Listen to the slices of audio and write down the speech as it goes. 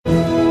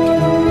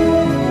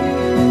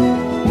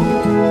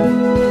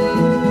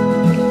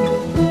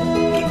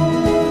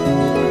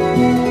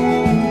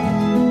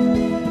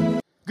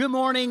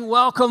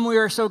welcome. We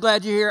are so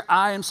glad you're here.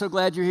 I am so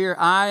glad you're here.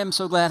 I am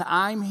so glad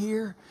I'm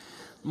here.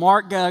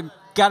 Mark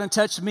got in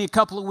touch with me a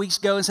couple of weeks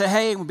ago and said,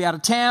 hey, we'll be out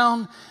of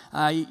town.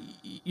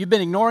 You've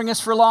been ignoring us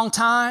for a long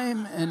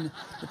time, and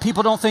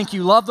people don't think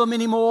you love them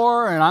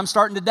anymore, and I'm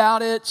starting to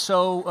doubt it,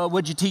 so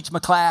would you teach my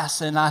class?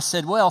 And I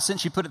said, well,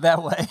 since you put it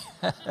that way.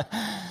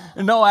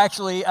 No,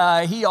 actually,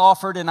 he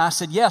offered, and I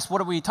said, yes,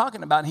 what are we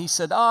talking about? And he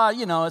said,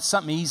 it's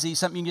something easy,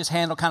 something you can just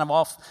handle kind of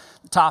off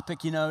the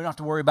topic, you don't have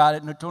to worry about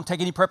it, don't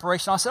take any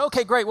preparation. I said,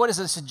 okay, great, what is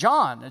this? I said,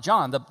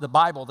 John, the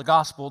Bible, the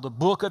gospel, the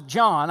book of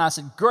John. I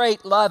said,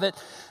 great, love it.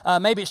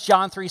 Maybe it's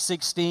John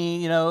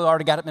 3:16,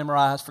 already got it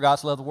memorized, for God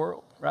to love the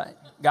world, right?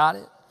 Got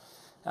it.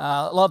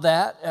 Love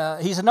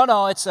that. He said,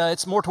 no,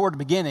 it's more toward the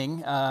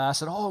beginning. I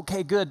said, oh,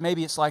 okay, good.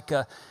 Maybe it's like,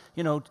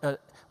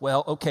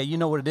 okay, you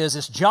know what it is.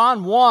 It's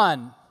John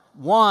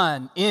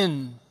 1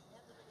 in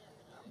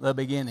the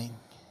beginning.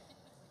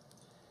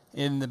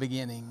 In the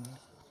beginning.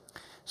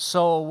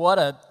 So what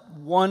a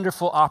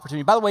wonderful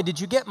opportunity. By the way,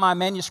 did you get my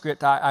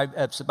manuscript?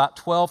 It's about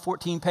 12,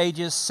 14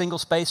 pages, single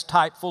space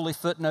type, fully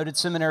footnoted,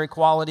 seminary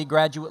quality,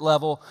 graduate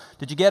level.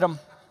 Did you get them?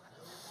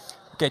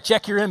 Okay,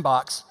 check your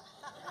inbox.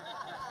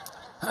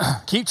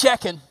 Keep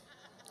checking.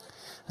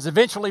 Because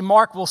eventually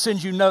Mark will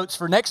send you notes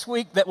for next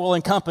week that will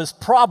encompass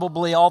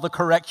probably all the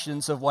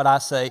corrections of what I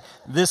say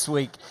this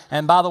week.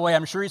 And by the way,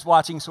 I'm sure he's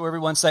watching, so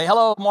everyone say,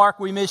 hello, Mark,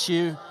 we miss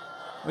you.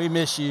 We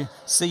miss you.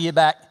 See you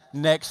back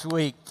next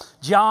week.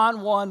 John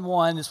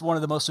 1:1 is one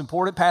of the most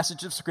important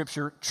passages of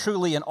Scripture,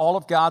 truly in all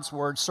of God's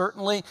Word,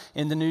 certainly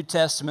in the New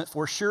Testament,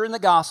 for sure in the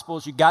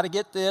Gospels. You got to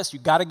get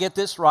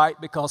this right,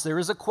 because there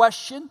is a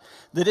question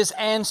that is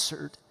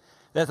answered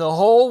that the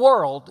whole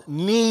world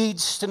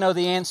needs to know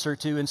the answer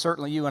to, and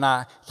certainly you and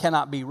I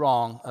cannot be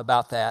wrong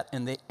about that,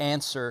 and the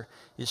answer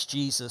is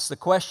Jesus. The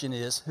question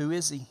is, who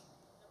is he?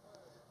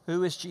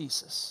 Who is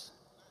Jesus?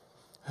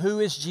 Who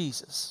is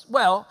Jesus?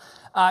 Well,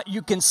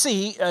 you can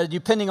see,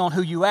 depending on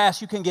who you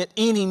ask, you can get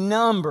any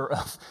number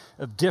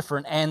of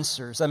different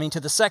answers. I mean,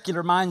 to the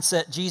secular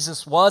mindset,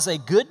 Jesus was a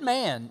good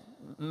man,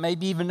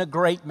 maybe even a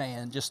great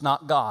man, just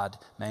not God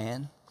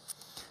man.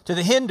 To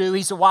the Hindu,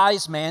 he's a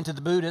wise man. To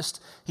the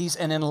Buddhist, he's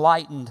an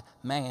enlightened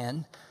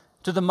man.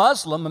 To the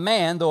Muslim, a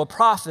man, though a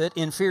prophet,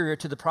 inferior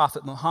to the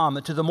prophet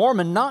Muhammad. To the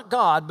Mormon, not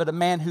God, but a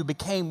man who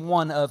became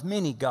one of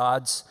many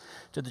gods.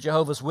 To the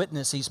Jehovah's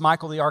Witness, he's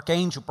Michael the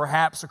Archangel,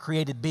 perhaps a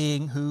created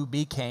being who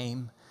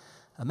became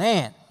a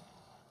man.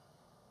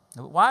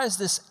 But why is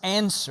this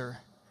answer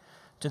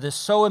to this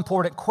so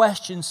important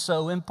question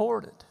so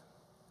important?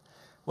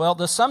 Well,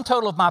 the sum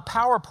total of my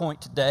PowerPoint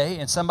today,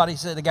 and somebody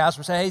said, the guys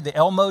were saying, hey, the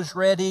Elmo's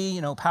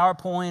ready,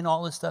 PowerPoint,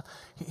 all this stuff.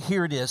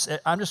 Here it is.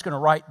 I'm just going to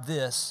write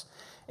this.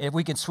 If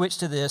we can switch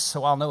to this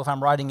so I'll know if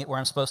I'm writing it where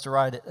I'm supposed to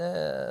write it.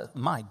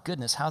 My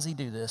goodness, how's he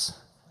do this?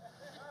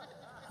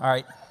 All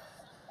right.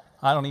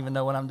 I don't even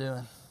know what I'm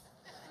doing.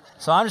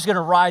 So I'm just going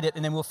to write it,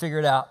 and then we'll figure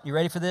it out. You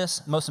ready for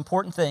this? Most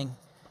important thing,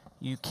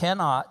 you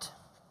cannot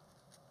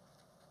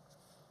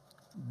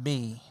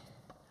be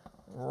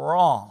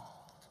wrong.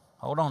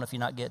 Hold on if you're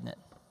not getting it.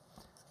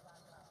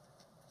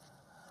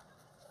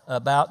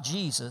 About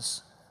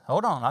Jesus.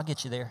 Hold on, I'll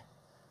get you there.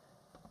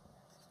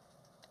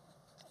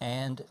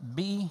 And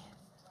be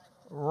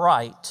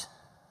right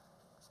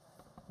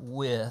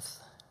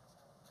with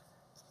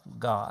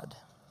God.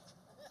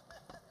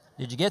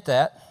 Did you get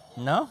that?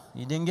 No?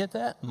 You didn't get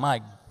that?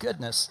 My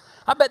goodness.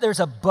 I bet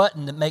there's a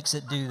button that makes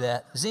it do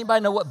that. Does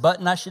anybody know what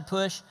button I should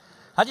push?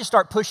 I just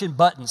start pushing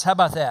buttons. How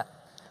about that?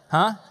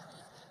 Huh?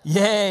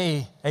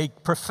 Yay, a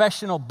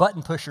professional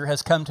button pusher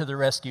has come to the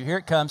rescue. Here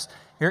it comes.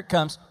 Here it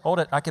comes. Hold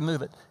it. I can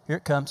move it. Here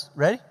it comes.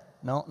 Ready?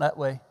 No, that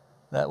way.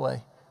 That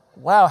way.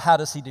 Wow, how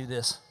does he do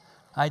this?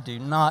 I do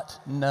not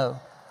know.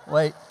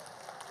 Wait.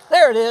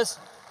 There it is.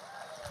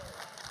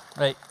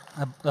 Wait,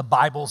 the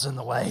Bible's in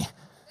the way.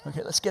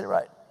 Okay, let's get it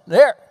right.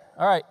 There.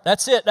 All right,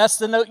 that's it. That's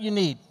the note you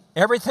need.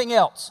 Everything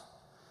else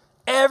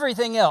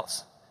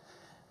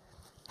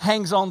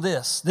hangs on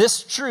this.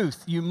 This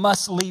truth you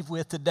must leave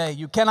with today.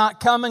 You cannot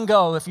come and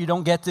go if you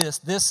don't get this.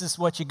 This is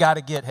what you got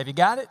to get. Have you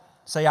got it?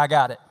 Say, I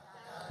got it.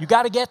 You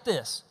got to get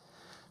this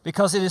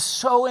because it is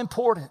so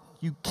important.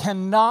 You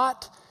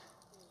cannot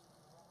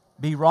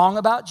be wrong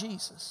about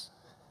Jesus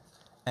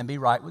and be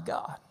right with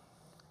God.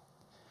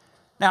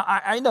 Now,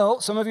 I know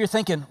some of you are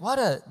thinking, what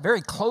a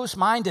very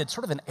close-minded,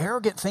 sort of an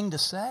arrogant thing to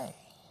say.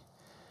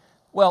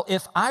 Well,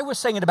 if I was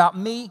saying it about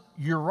me,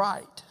 you're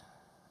right.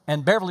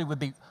 And Beverly would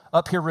be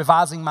up here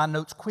revising my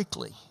notes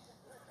quickly.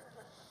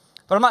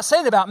 But I'm not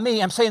saying about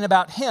me, I'm saying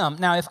about him.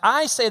 Now, if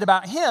I say it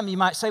about him, you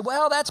might say,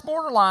 well, that's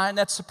borderline.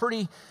 That's a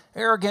pretty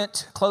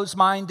arrogant,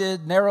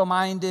 closed-minded,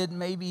 narrow-minded,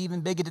 maybe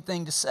even bigoted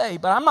thing to say.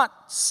 But I'm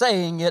not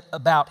saying it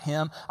about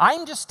him.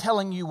 I'm just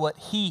telling you what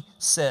he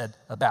said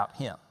about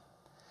him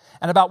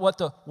and about what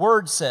the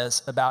Word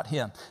says about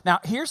him. Now,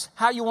 here's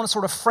how you want to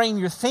sort of frame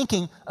your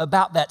thinking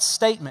about that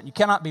statement. You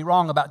cannot be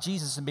wrong about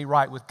Jesus and be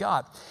right with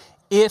God.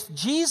 If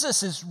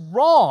Jesus is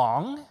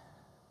wrong,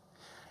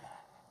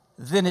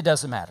 then it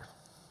doesn't matter.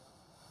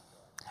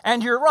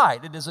 And you're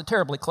right, it is a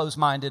terribly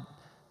closed-minded,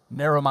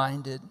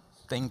 narrow-minded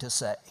thing to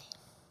say.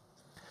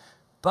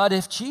 But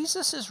if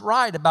Jesus is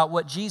right about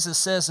what Jesus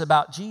says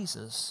about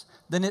Jesus,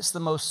 then it's the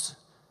most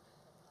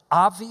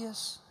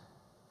obvious,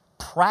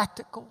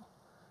 practical,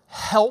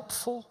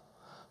 helpful,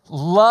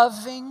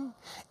 loving,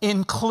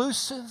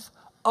 inclusive,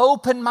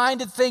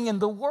 open-minded thing in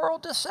the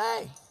world to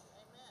say.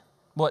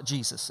 What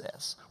Jesus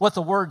says, what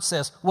the Word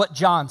says, what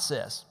John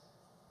says.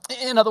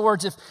 In other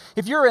words,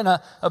 if you're in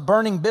a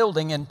burning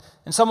building and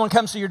someone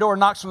comes to your door,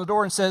 knocks on the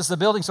door and says, the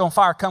building's on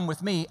fire, come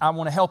with me, I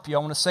want to help you, I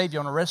want to save you,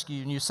 I want to rescue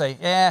you, and you say,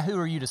 yeah, who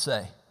are you to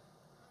say?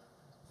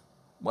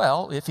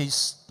 Well, if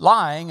he's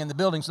lying and the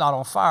building's not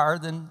on fire,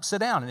 then sit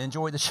down and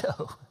enjoy the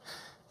show.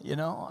 You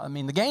know, I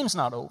mean, the game's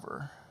not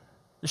over.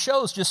 The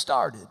show's just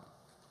started.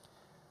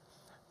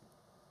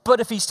 But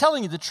if he's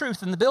telling you the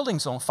truth and the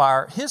building's on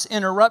fire, his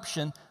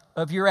interruption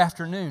of your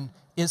afternoon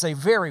is a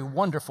very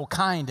wonderful,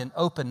 kind, and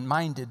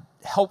open-minded,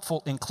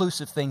 helpful,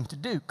 inclusive thing to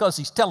do because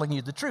he's telling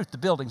you the truth. The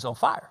building's on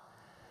fire,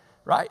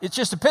 right? It's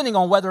just depending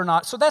on whether or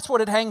not. So that's what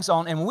it hangs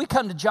on. And when we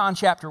come to John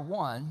chapter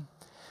 1,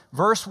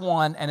 verse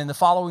 1, and in the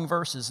following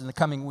verses in the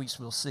coming weeks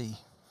we'll see,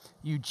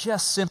 you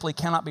just simply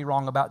cannot be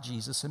wrong about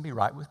Jesus and be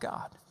right with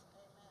God.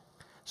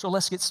 So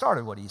let's get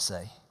started. What do you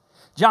say?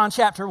 John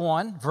chapter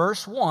 1,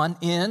 verse 1,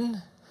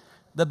 in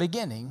the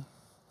beginning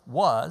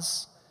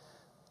was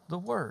the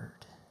Word.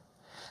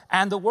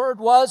 And the Word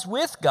was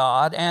with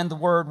God, and the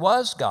Word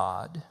was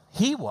God.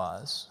 He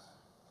was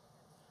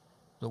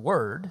the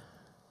Word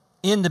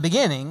in the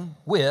beginning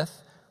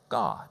with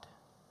God.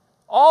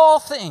 All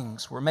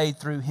things were made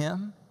through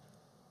Him,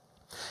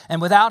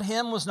 and without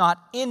Him was not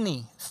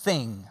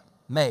anything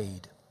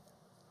made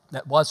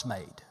that was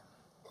made.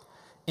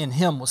 In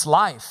Him was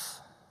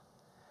life,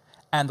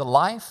 and the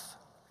life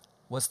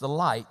was the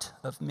light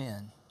of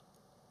men.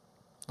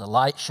 The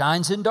light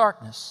shines in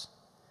darkness,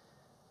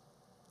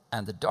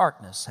 and the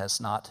darkness has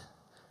not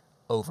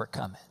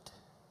overcome it.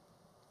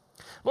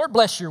 Lord,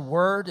 bless your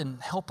word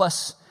and help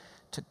us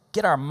to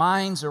get our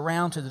minds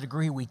around to the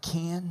degree we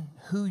can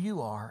who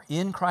you are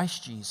in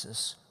Christ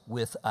Jesus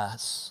with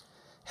us.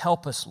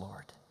 Help us,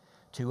 Lord,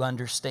 to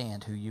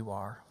understand who you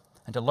are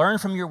and to learn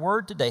from your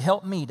word today.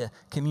 Help me to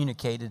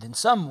communicate it in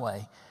some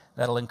way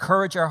that'll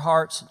encourage our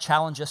hearts and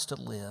challenge us to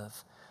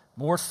live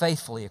more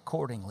faithfully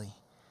accordingly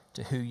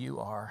to who you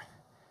are.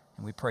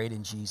 And we pray it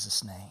in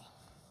Jesus' name.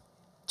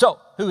 So,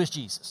 who is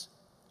Jesus?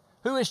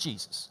 Who is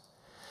Jesus?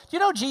 Do you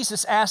know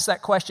Jesus asked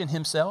that question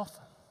himself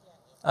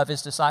of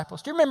his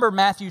disciples? Do you remember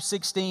Matthew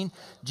 16?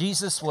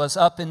 Jesus was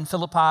up in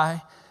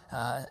Philippi,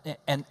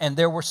 and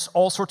there were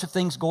all sorts of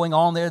things going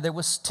on there. There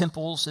was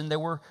temples, and there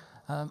were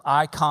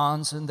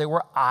icons, and there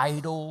were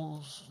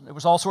idols. There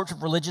was all sorts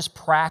of religious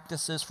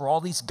practices for all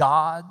these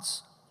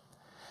gods.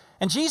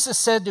 And Jesus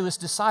said to his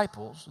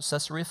disciples,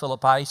 Caesarea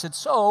Philippi, he said,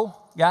 so,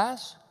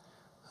 guys,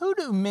 who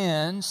do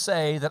men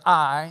say that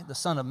I, the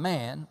Son of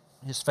Man,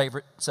 his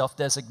favorite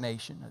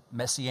self-designation, a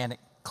messianic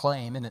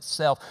claim in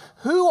itself,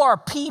 who are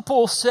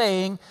people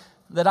saying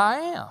that I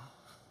am?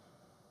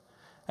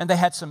 And they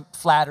had some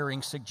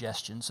flattering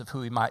suggestions of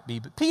who he might be.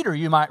 But Peter,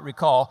 you might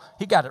recall,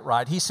 he got it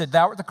right. He said,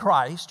 thou art the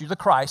Christ, you're the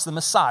Christ, the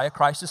Messiah,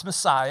 Christ is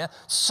Messiah,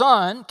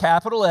 Son,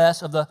 capital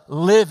S, of the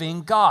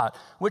living God,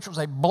 which was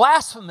a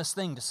blasphemous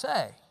thing to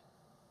say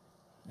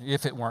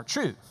if it weren't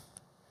true.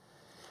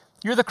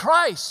 You're the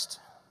Christ.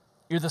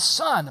 You're the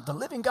Son of the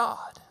living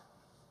God.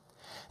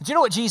 And do you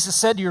know what Jesus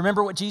said? Do you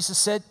remember what Jesus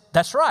said?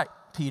 That's right,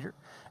 Peter.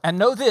 And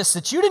know this,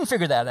 that you didn't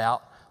figure that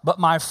out, but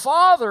my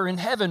Father in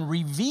heaven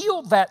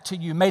revealed that to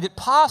you, made it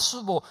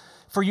possible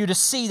for you to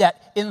see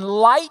that,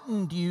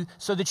 enlightened you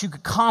so that you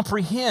could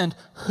comprehend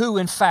who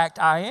in fact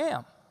I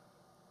am.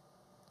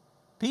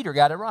 Peter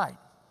got it right.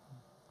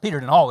 Peter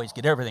didn't always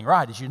get everything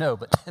right, as you know,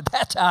 but at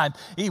that time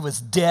he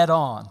was dead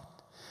on.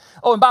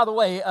 Oh, and by the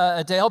way,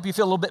 to help you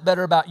feel a little bit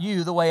better about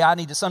you, the way I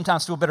need to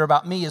sometimes feel better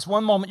about me is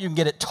one moment you can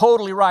get it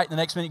totally right, and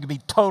the next minute you can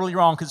be totally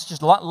wrong, because it's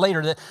just a lot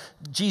later that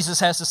Jesus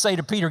has to say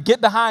to Peter,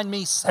 get behind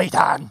me,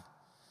 Satan.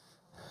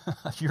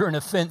 You're an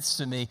offense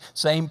to me.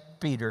 Same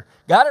Peter.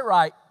 Got it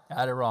right,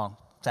 got it wrong.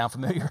 Sound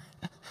familiar?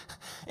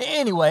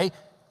 Anyway,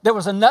 there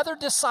was another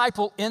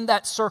disciple in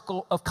that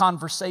circle of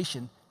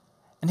conversation,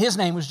 and his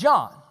name was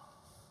John.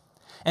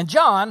 And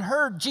John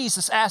heard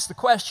Jesus ask the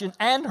question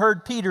and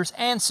heard Peter's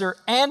answer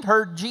and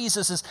heard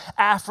Jesus'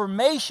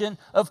 affirmation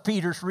of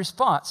Peter's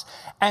response.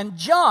 And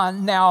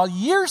John, now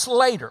years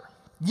later,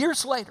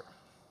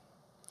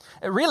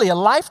 really a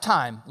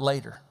lifetime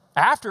later,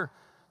 after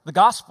the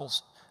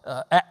Gospels,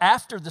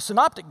 after the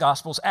Synoptic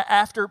Gospels,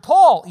 after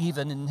Paul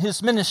even in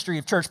his ministry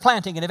of church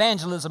planting and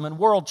evangelism and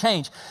world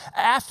change,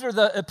 after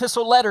the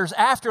epistle letters,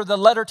 after the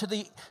letter to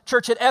the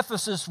church at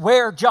Ephesus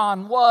where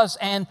John was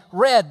and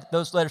read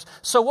those letters.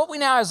 So what we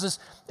now have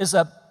is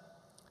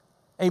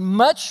a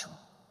much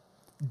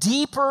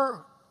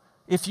deeper,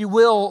 if you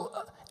will,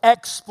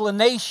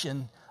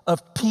 explanation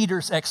of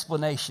Peter's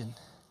explanation.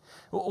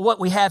 What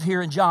we have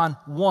here in John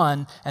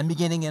 1 and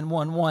beginning in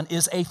 1:1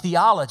 is a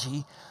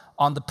theology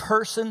on the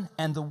person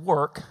and the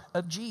work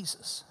of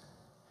Jesus.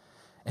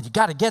 And you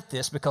got to get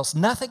this, because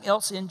nothing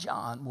else in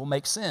John will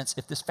make sense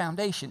if this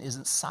foundation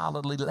isn't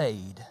solidly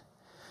laid.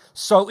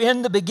 So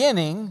in the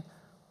beginning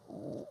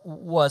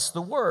was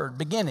the Word,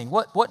 beginning.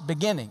 What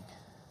beginning?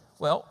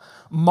 Well,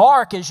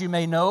 Mark, as you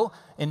may know,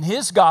 in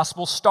his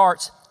gospel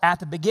starts at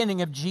the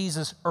beginning of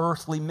Jesus'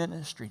 earthly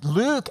ministry.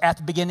 Luke at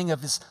the beginning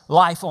of his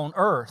life on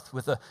earth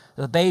with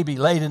the baby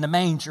laid in a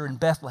manger in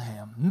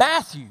Bethlehem.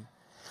 Matthew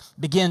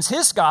begins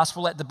his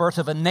gospel at the birth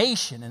of a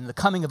nation and the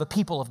coming of a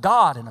people of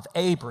God and of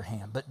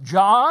Abraham. But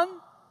John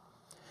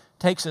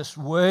takes us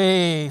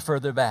way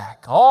further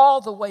back,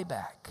 all the way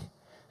back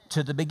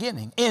to the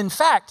beginning. In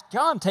fact,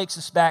 John takes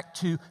us back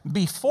to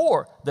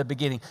before the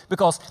beginning,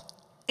 because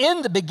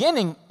in the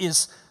beginning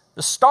is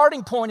the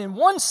starting point in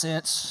one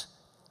sense,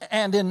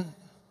 and in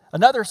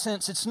another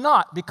sense it's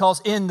not,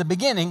 because in the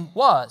beginning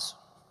was.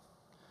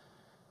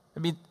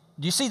 I mean,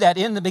 do you see that?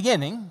 In the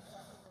beginning,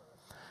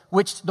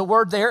 which the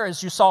word there,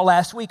 as you saw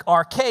last week,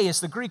 arche, is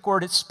the Greek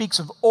word. It speaks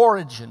of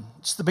origin.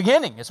 It's the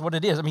beginning, is what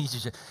it is. I mean,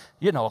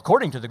 you know,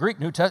 according to the Greek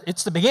New Testament,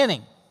 it's the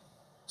beginning.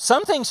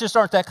 Some things just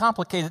aren't that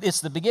complicated.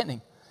 It's the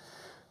beginning.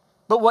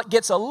 But what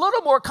gets a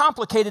little more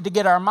complicated to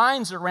get our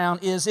minds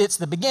around is it's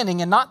the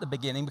beginning and not the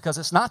beginning, because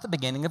it's not the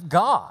beginning of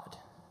God.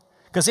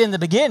 Because in the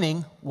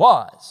beginning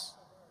was.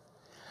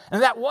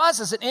 And that was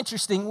is an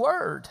interesting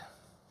word.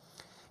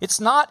 It's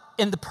not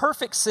in the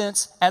perfect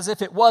sense as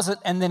if it wasn't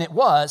and then it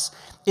was.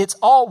 It's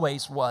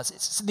always was.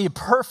 It's the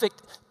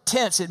perfect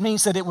tense. It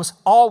means that it was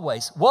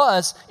always.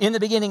 Was, in the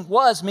beginning,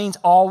 was means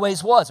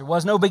always was. There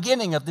was no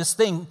beginning of this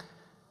thing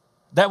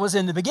that was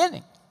in the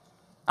beginning.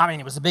 I mean,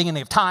 it was the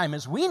beginning of time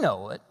as we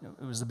know it.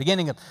 It was the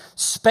beginning of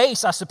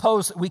space, I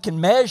suppose, that we can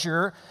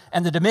measure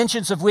and the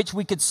dimensions of which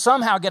we could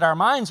somehow get our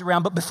minds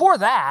around. But before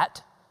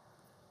that,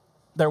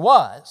 there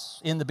was.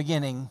 In the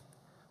beginning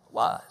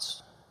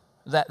was.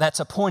 That's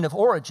a point of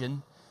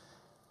origin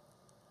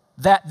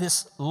that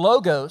this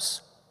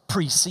logos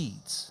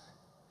precedes.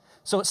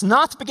 So it's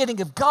not the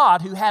beginning of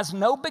God, who has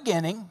no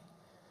beginning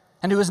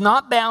and who is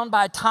not bound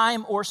by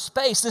time or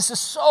space. This is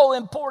so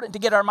important to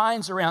get our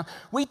minds around.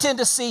 We tend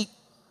to see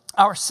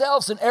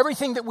ourselves and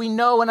everything that we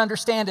know and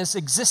understand as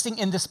existing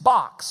in this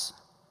box,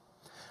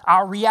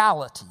 our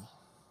reality.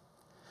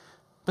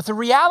 But the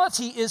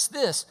reality is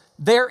this: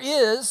 there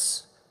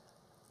is,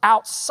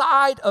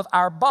 outside of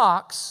our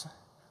box,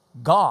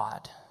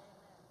 God.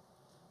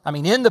 I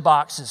mean, in the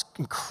box is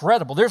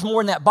incredible. There's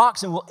more in that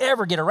box than we'll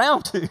ever get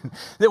around to,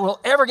 that we'll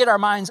ever get our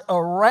minds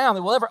around,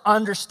 that we'll ever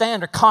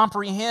understand or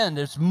comprehend.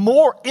 There's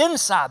more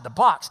inside the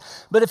box.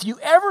 But if you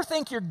ever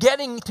think you're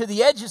getting to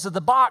the edges of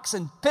the box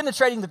and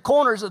penetrating the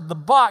corners of the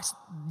box,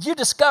 you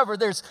discover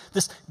there's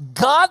this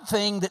God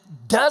thing that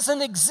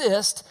doesn't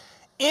exist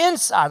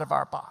inside of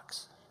our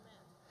box.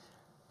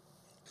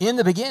 In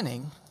the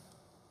beginning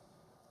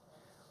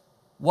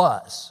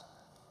was.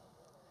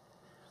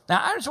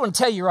 Now, I just want to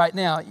tell you right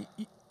now,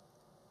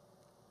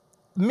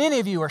 many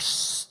of you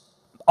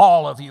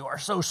all of you are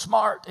so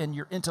smart, and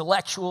you're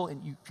intellectual,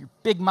 and you're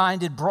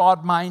big-minded,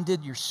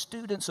 broad-minded. You're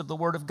students of the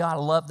Word of God. I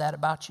love that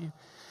about you.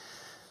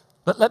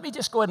 But let me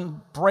just go ahead and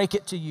break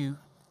it to you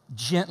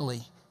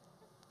gently.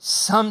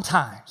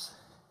 Sometimes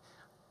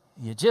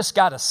you just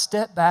got to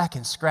step back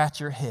and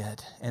scratch your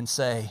head and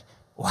say,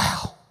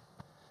 wow.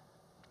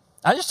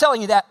 I'm just telling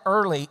you that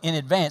early in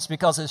advance,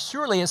 because as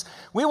surely as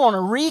we want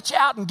to reach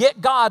out and get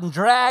God and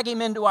drag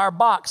Him into our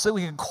box so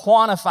we can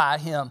quantify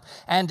Him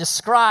and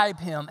describe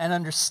Him and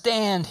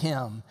understand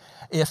Him,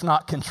 if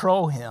not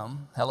control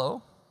Him,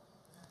 hello?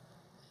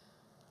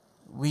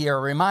 We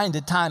are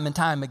reminded time and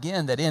time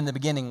again that in the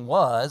beginning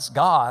was,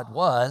 God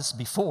was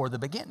before the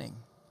beginning.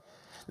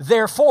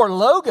 Therefore,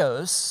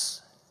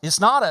 Logos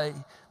is not a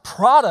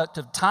product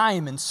of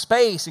time and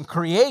space and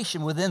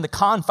creation within the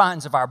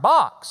confines of our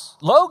box.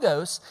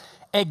 Logos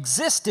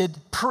existed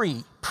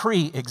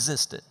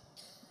pre-existed.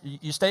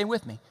 You staying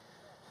with me?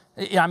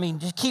 I mean,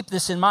 just keep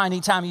this in mind.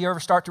 Anytime you ever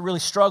start to really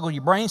struggle,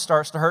 your brain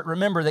starts to hurt,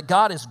 remember that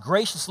God has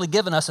graciously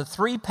given us a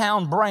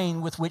 3-pound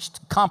brain with which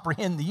to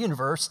comprehend the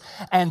universe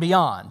and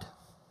beyond.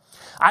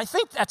 I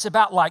think that's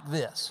about like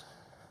this.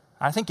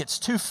 I think it's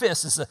 2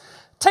 fists.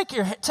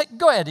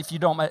 Go ahead if you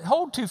don't mind.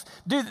 Hold 2.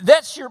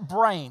 That's your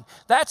brain.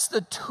 That's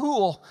the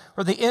tool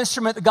or the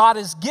instrument that God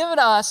has given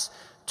us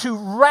to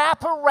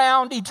wrap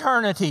around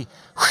eternity.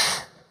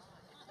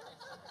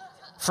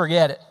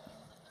 Forget it.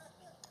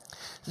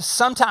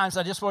 Sometimes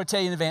I just want to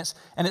tell you in advance,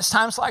 and it's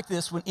times like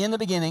this when in the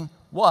beginning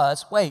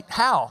was, wait,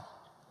 how?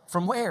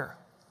 From where?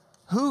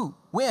 Who?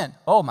 When?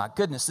 Oh my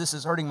goodness, this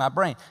is hurting my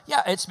brain.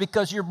 Yeah, it's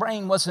because your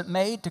brain wasn't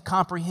made to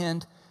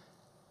comprehend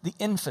the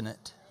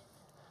infinite.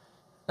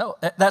 No,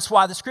 that's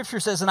why the scripture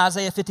says in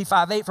Isaiah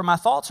 55:8, for my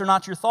thoughts are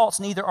not your thoughts,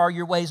 neither are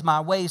your ways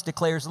my ways,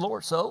 declares the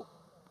Lord. So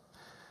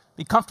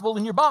be comfortable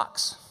in your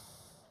box.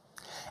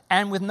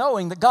 And with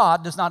knowing that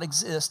God does not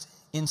exist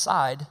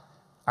inside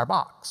our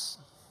box.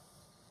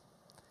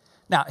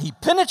 Now, He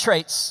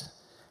penetrates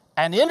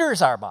and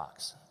enters our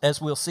box,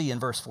 as we'll see in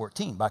verse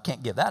 14, but I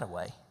can't give that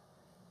away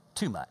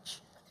too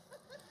much.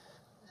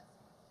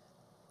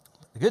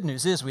 The good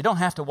news is we don't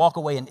have to walk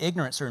away in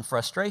ignorance or in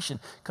frustration,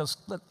 because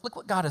look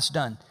what God has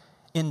done.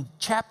 In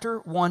chapter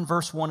 1,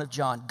 verse 1 of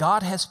John,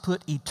 God has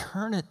put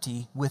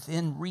eternity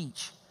within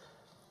reach.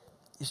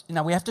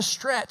 Now we have to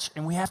stretch,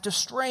 and we have to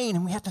strain,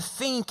 and we have to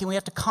think, and we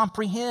have to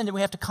comprehend, and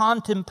we have to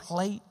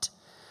contemplate.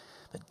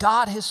 But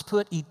God has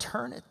put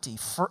eternity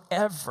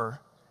forever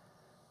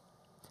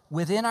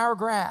within our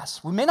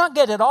grasp. We may not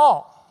get it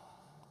all,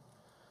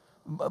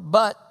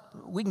 but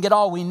we can get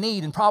all we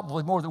need and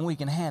probably more than we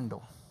can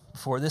handle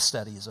before this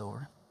study is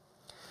over.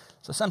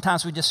 So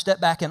sometimes we just step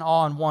back in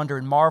awe and wonder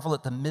and marvel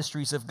at the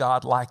mysteries of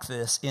God like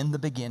this. In the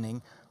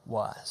beginning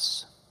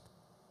was.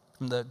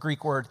 From the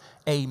Greek word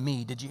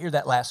eimi. Did you hear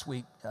that last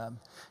week?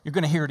 You're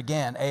going to hear it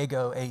again.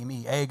 Ego,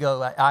 eimi.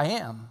 Ego, I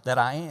am that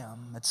I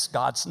am. It's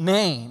God's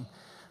name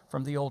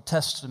from the Old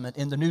Testament,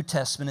 in the New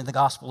Testament, in the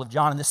Gospel of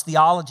John. And this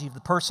theology of the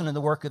person and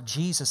the work of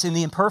Jesus in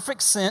the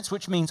imperfect sense,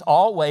 which means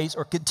always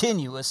or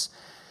continuous,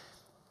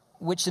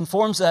 which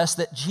informs us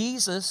that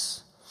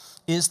Jesus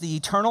is the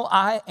eternal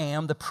I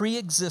am, the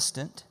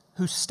pre-existent,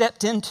 who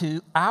stepped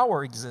into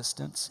our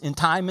existence in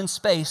time and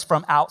space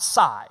from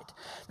outside.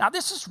 Now,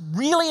 this is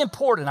really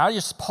important. I'll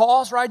just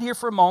pause right here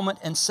for a moment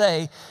and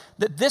say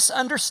that this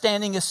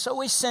understanding is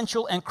so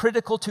essential and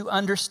critical to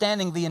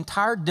understanding the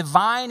entire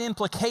divine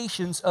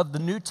implications of the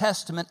New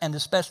Testament and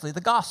especially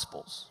the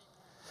Gospels.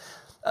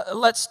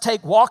 Let's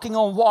take walking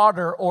on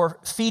water or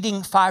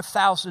feeding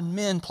 5,000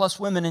 men plus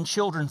women and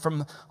children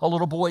from a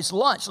little boy's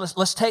lunch.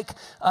 Let's take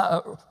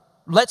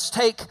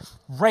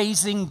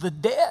raising the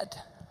dead.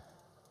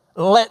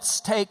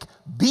 Let's take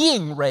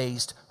being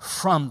raised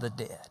from the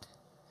dead.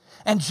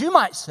 And you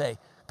might say,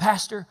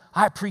 Pastor,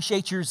 I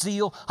appreciate your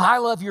zeal. I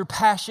love your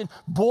passion.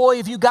 Boy,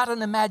 have you got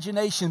an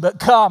imagination, but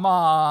come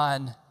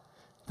on,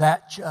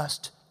 that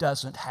just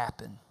doesn't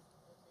happen.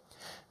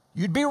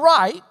 You'd be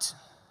right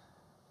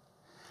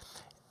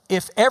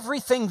if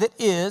everything that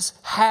is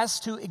has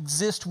to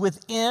exist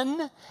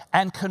within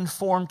and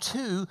conform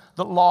to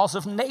the laws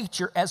of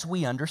nature as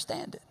we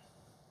understand it.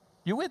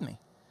 You with me?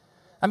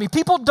 I mean,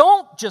 people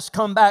don't just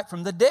come back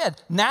from the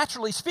dead.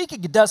 Naturally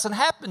speaking, it doesn't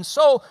happen.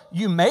 So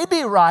you may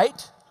be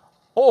right,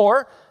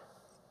 or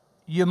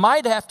you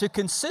might have to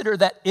consider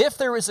that if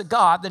there is a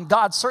God, then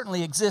God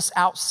certainly exists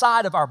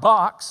outside of our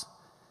box.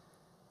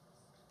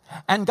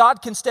 And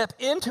God can step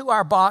into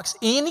our box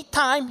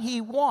anytime He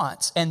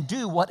wants and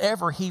do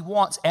whatever He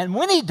wants. And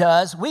when He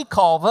does, we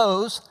call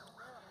those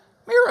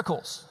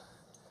miracles.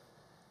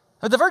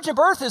 The virgin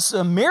birth is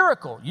a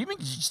miracle. You can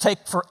just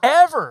take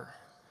forever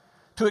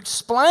to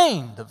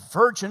explain the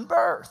virgin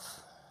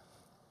birth.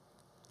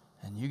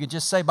 And you can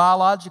just say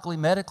biologically,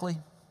 medically,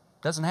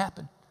 doesn't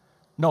happen.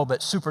 No,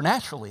 but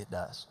supernaturally it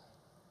does.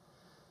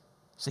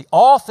 See,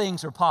 all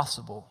things are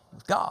possible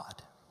with God.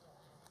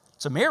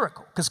 It's a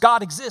miracle because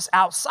God exists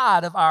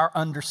outside of our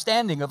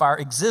understanding, of our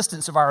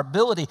existence, of our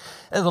ability.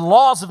 And the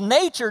laws of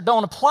nature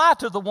don't apply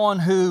to the one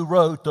who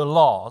wrote the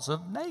laws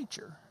of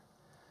nature.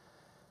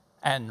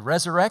 And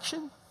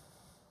resurrection?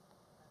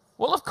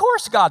 Well, of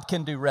course God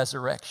can do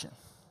resurrection.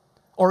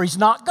 Or He's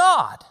not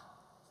God.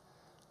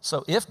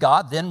 So if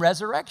God, then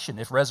resurrection.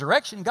 If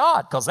resurrection,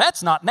 God. Because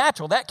that's not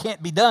natural. That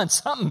can't be done.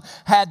 Something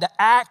had to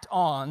act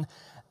on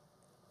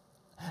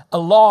a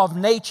law of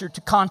nature to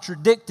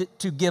contradict it,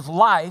 to give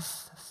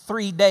life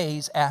 3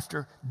 days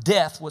after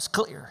death was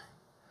clear.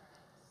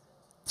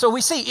 So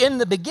we see in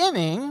the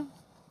beginning,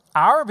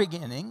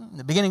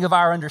 the beginning of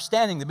our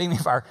understanding, the beginning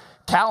of our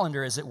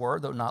calendar, as it were,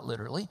 though not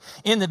literally,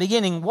 in the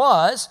beginning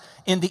was,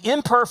 in the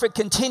imperfect,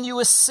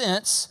 continuous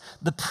sense,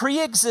 the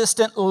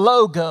pre-existent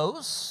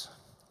logos,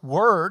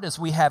 word as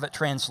we have it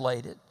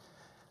translated.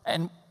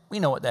 And we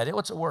know what that is.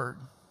 What's a word?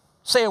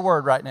 Say a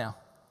word right now.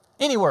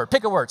 Any word.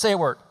 Pick a word. Say a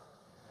word.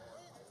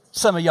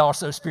 Some of y'all are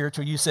so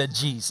spiritual, you said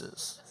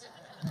Jesus.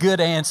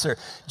 Good answer.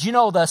 Do you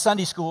know the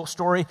Sunday school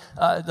story?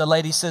 The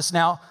lady says,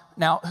 Now,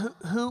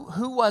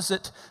 who was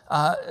it?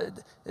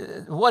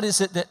 What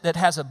is it that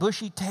has a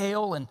bushy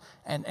tail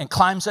and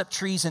climbs up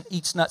trees and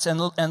eats nuts? And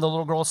the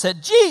little girl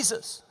said,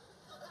 Jesus.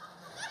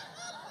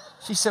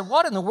 She said,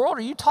 what in the world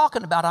are you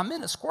talking about? I'm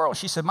in a squirrel.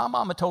 She said, my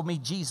mama told me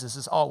Jesus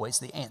is always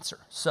the answer.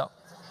 So,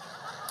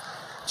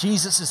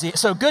 Jesus is the,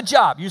 so good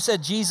job. You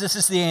said Jesus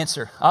is the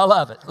answer. I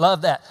love it.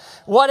 Love that.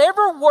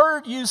 Whatever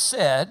word you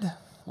said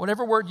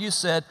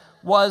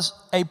was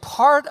a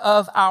part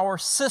of our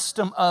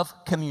system of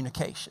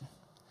communication.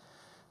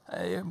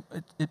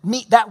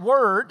 That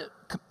word,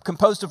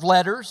 composed of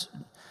letters,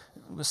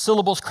 with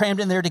syllables crammed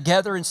in there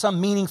together in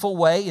some meaningful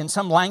way, in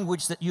some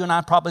language that you and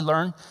I probably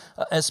learned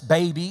as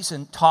babies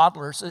and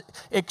toddlers,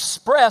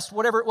 expressed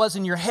whatever it was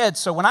in your head.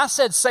 So when I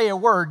said say a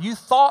word, you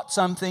thought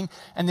something,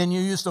 and then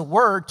you used a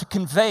word to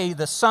convey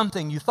the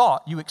something you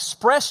thought. You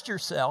expressed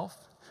yourself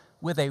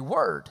with a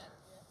word.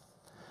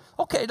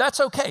 Okay, that's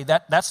okay.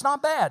 That's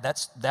not bad.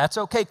 That's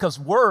okay, because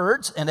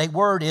words, and a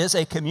word is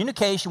a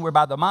communication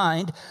whereby the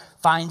mind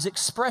finds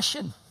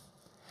expression.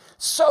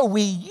 So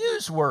we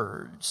use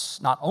words,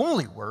 not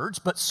only words,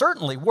 but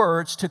certainly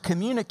words to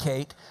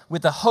communicate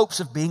with the hopes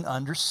of being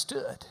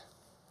understood.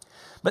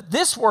 But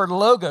this word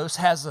logos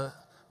has a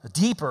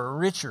deeper,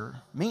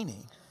 richer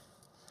meaning.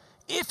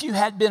 If you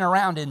had been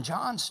around in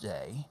John's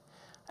day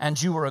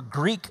and you were a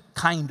Greek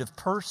kind of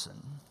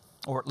person,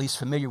 or at least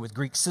familiar with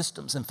Greek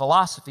systems and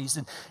philosophies,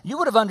 then you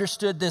would have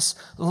understood this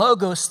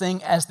logos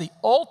thing as the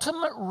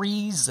ultimate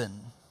reason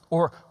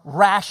or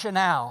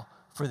rationale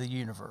for the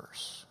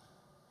universe.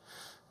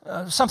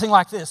 Something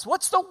like this: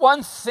 what's the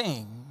one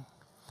thing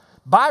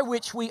by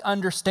which we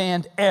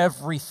understand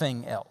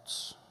everything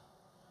else?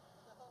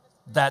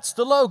 That's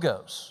the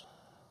logos,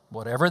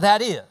 whatever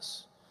that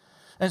is.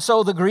 And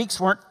so the Greeks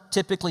weren't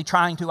typically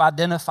trying to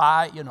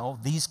identify,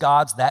 these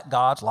gods, that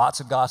gods, lots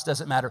of gods,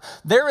 doesn't matter.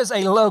 There is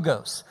a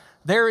logos.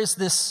 There is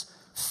this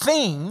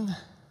thing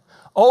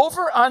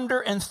over,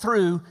 under, and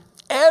through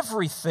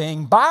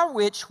everything by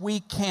which we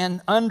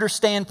can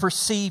understand,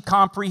 perceive,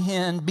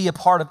 comprehend, be a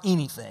part of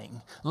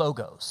anything.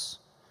 Logos.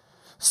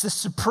 It's the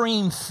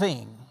supreme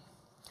thing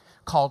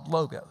called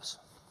logos.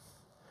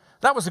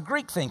 That was a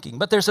Greek thinking,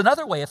 but there's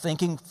another way of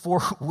thinking for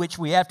which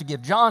we have to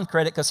give John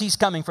credit, because he's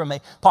coming from a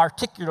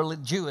particularly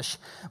Jewish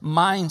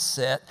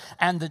mindset.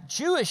 And the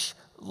Jewish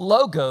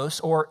logos,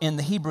 or in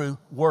the Hebrew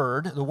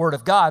word, the word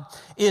of God,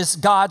 is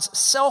God's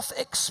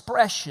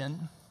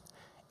self-expression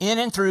in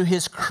and through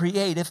his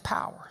creative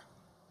power.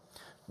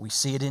 We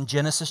see it in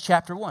Genesis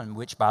chapter 1,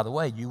 which, by the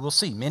way, you will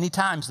see many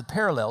times the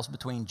parallels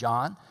between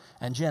John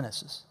and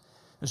Genesis.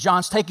 As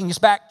John's taking us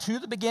back to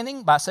the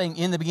beginning by saying,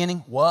 in the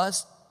beginning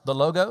was the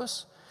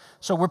logos.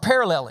 So we're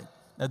paralleling.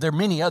 Now, there are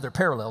many other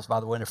parallels, by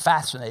the way, and they're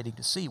fascinating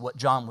to see what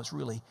John was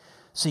really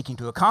seeking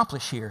to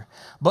accomplish here.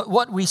 But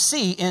what we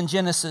see in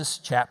Genesis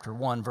chapter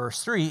 1,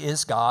 verse 3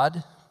 is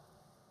God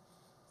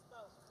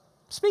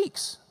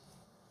speaks.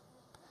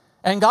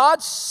 And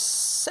God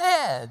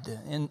said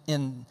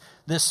in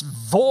this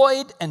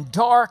void and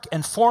dark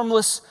and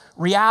formless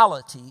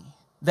reality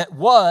that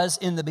was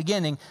in the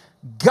beginning,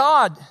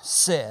 God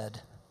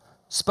said,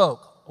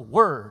 spoke a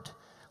word,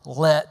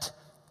 let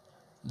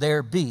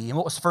there be. And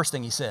what was the first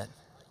thing he said?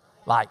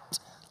 Light.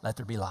 Let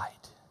there be light.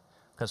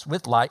 Because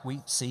with light we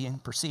see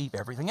and perceive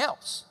everything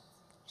else.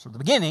 So at the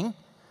beginning,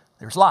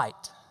 there's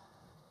light.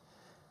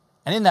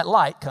 And in that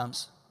light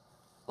comes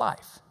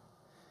life.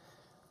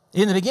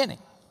 In the beginning.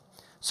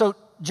 So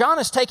John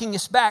is taking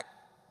us back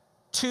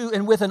to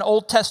and with an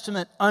Old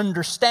Testament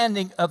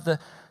understanding of the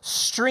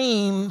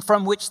stream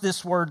from which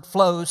this word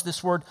flows,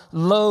 this word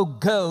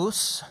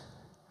logos.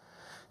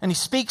 And he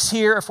speaks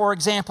here, for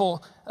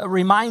example,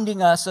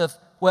 reminding us of,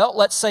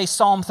 let's say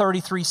Psalm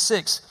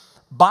 33:6.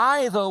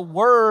 By the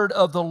word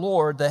of the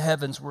Lord the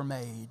heavens were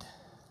made.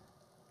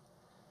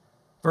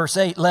 Verse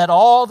 8, let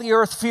all the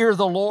earth fear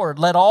the Lord.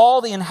 Let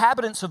all the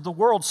inhabitants of the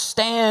world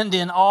stand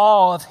in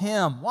awe of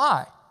him.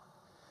 Why?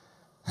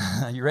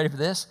 You ready for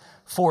this?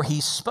 For he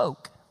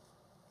spoke,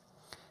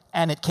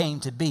 and it came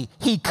to be.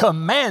 He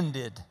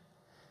commanded,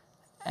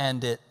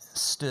 and it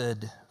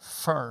stood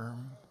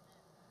firm.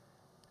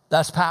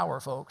 That's power,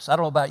 folks. I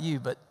don't know about you,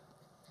 but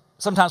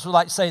sometimes we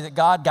like to say that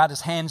God got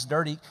his hands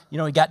dirty.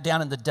 He got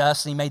down in the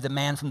dust and he made the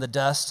man from the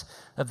dust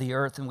of the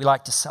earth. And we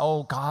like to say,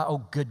 oh God,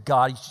 oh good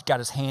God, he got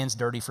his hands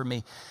dirty for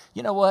me.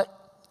 You know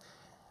what?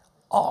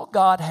 All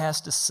God has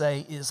to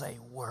say is a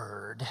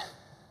word,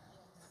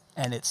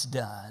 and it's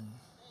done.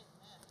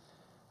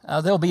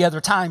 There'll be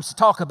other times to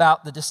talk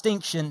about the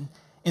distinction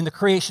in the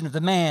creation of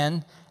the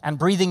man and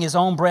breathing his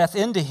own breath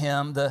into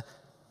him, the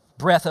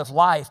breath of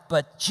life.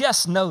 But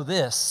just know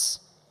this: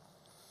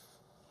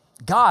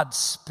 God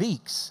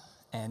speaks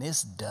and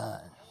it's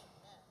done.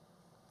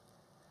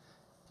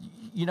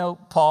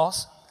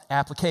 Pause,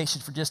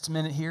 application for just a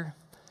minute here.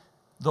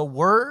 The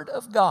Word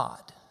of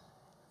God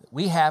that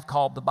we have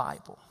called the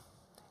Bible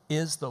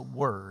is the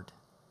Word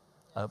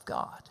of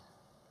God.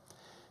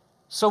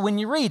 So when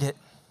you read it,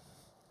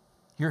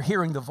 you're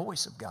hearing the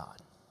voice of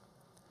God.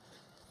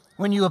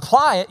 When you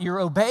apply it, you're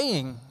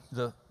obeying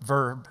the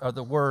verb or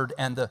the word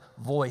and the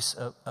voice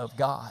of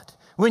God.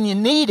 When you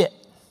need it,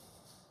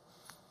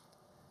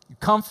 you're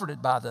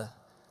comforted by the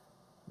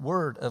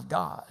word of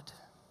God.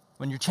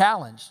 When you're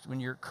challenged, when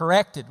you're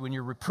corrected, when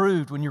you're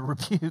reproved, when you're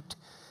rebuked,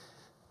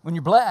 when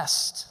you're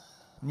blessed,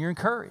 when you're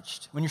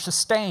encouraged, when you're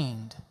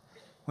sustained,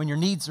 when your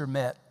needs are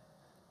met,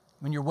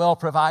 when you're well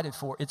provided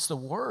for, it's the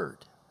word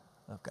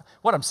of God.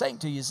 What I'm saying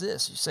to you is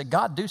this: you say,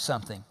 God, do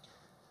something.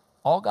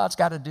 All God's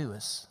got to do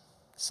is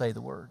say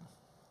the word.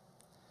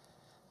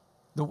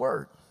 The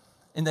word.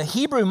 In the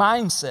Hebrew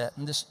mindset,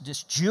 and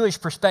this Jewish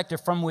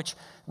perspective from which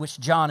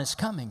John is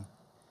coming,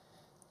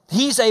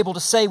 he's able to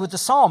say with the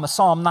psalm,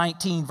 Psalm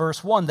 19,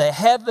 verse 1, the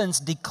heavens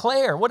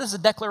declare. What is a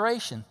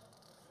declaration?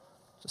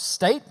 It's a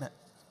statement.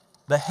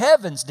 The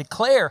heavens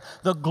declare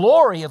the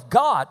glory of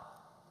God,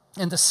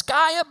 and the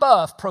sky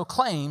above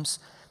proclaims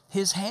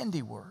his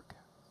handiwork.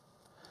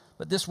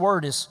 But this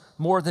word is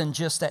more than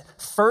just that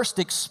first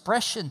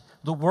expression.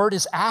 The word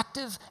is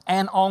active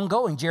and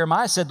ongoing.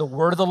 Jeremiah said, the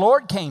word of the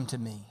Lord came to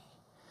me.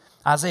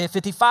 Isaiah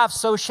 55,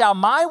 so shall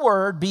my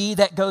word be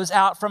that goes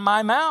out from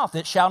my mouth.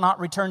 It shall not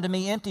return to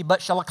me empty,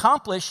 but shall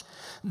accomplish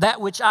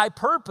that which I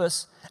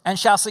purpose, and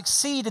shall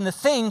succeed in the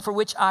thing for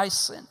which I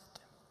sent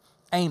it.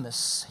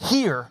 Amos,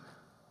 hear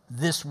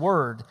this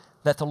word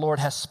that the Lord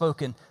has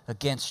spoken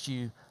against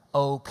you,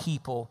 O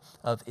people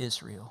of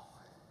Israel.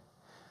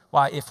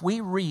 Why, if we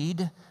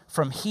read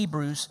from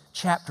Hebrews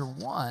chapter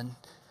 1,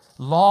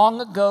 long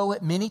ago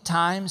at many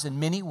times in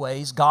many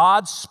ways,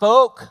 God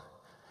spoke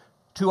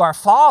to our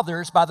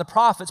fathers by the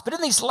prophets, but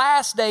in these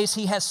last days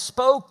he has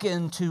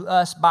spoken to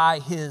us by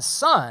his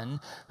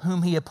Son,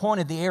 whom he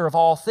appointed the heir of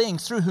all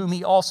things, through whom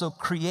he also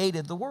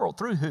created the world,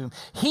 through whom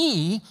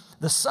he,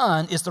 the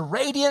Son, is the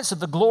radiance of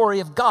the glory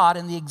of God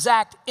and the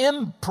exact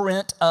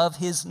imprint of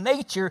his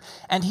nature,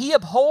 and he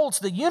upholds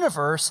the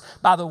universe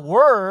by the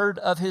word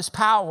of his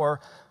power.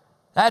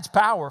 That's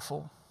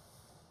powerful.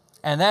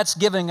 And that's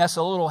giving us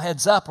a little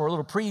heads up or a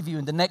little preview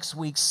into next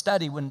week's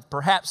study, when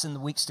perhaps in the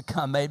weeks to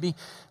come, maybe,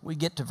 we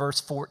get to verse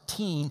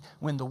 14,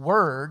 when the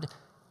Word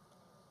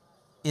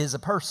is a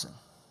person.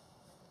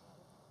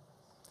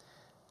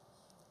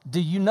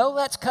 Do you know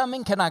that's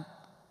coming?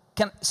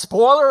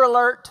 Spoiler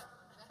alert.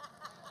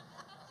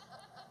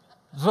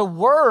 The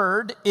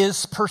Word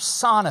is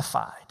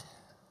personified.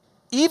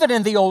 Even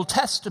in the Old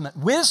Testament,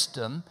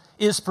 wisdom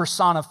is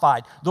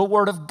personified. The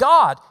Word of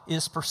God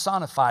is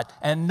personified.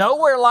 And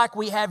nowhere like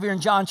we have here in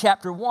John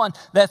chapter 1,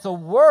 that the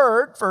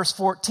Word, verse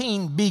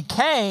 14,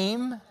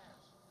 became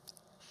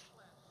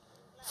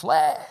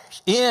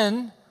flesh,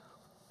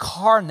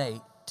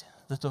 incarnate.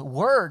 That the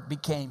Word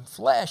became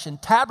flesh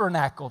and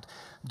tabernacled,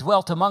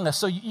 dwelt among us.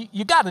 So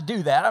you got to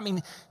do that. I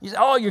mean, you say,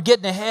 oh, you're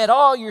getting ahead.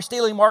 Oh, you're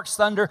stealing Mark's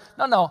thunder.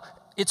 No,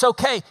 it's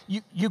okay.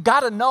 You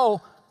got to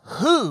know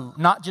who,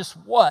 not just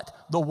what,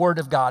 the Word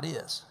of God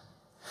is.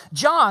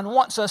 John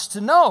wants us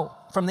to know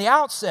from the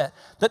outset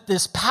that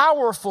this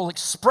powerful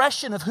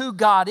expression of who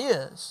God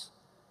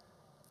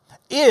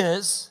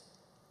is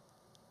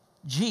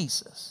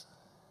Jesus.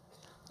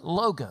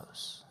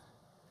 Logos.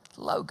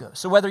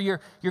 So whether you're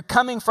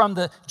coming from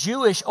the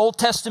Jewish Old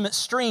Testament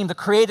stream, the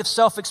creative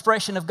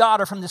self-expression of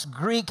God, or from this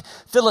Greek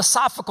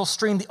philosophical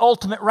stream, the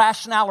ultimate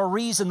rationale or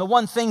reason, the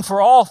one thing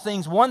for all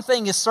things, one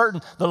thing is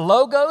certain: the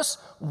Logos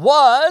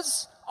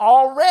was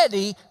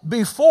already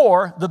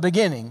before the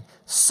beginning,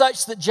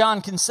 such that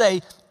John can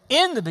say,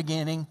 in the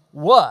beginning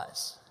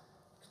was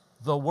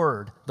the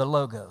Word, the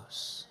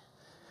Logos.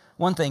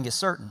 One thing is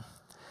certain,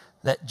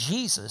 that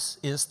Jesus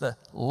is the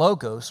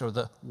Logos, or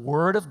the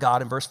Word of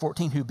God, in verse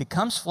 14, who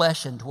becomes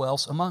flesh and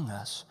dwells among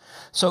us.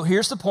 So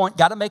here's the point.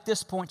 Got to make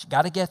this point. You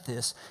got to get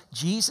this.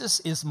 Jesus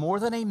is more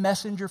than a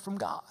messenger from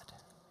God.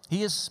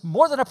 He is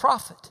more than a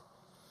prophet.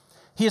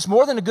 He is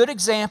more than a good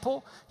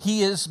example.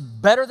 He is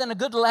better than a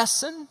good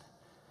lesson.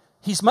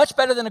 He's much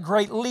better than a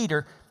great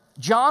leader.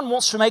 John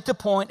wants to make the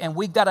point, and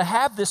we've got to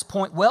have this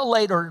point well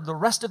laid, or the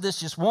rest of this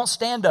just won't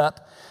stand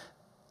up.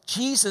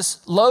 Jesus,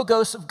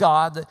 Logos of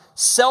God, the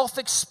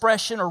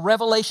self-expression or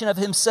revelation of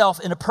himself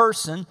in a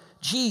person,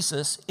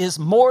 Jesus, is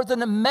more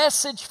than a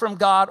message from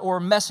God or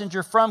a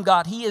messenger from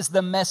God. He is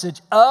the message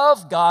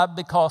of God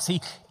because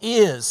he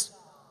is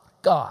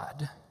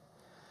God.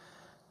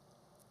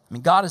 I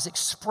mean, God is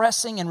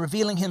expressing and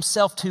revealing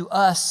himself to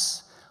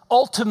us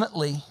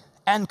ultimately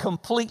and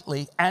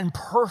completely and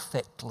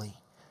perfectly.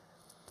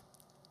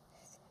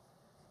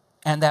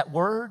 And that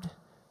word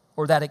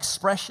or that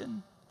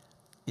expression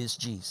is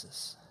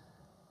Jesus.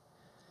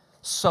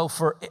 So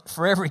for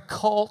every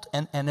cult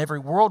and every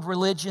world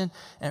religion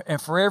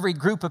and for every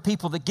group of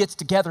people that gets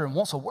together and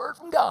wants a word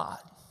from God,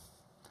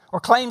 or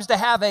claims to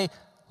have a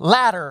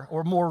latter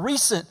or more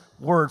recent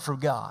word from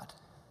God,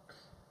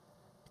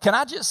 can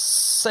I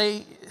just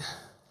say,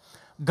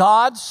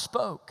 God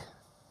spoke.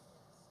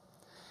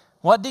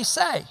 What did he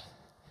say?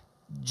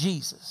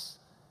 Jesus.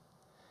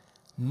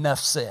 Enough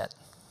said.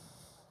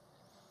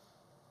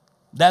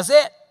 That's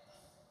it.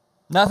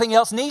 Nothing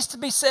else needs to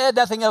be said.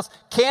 Nothing else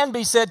can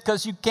be said,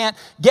 because you can't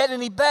get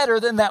any better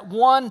than that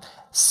one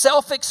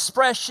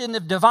self-expression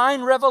of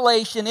divine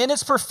revelation in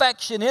its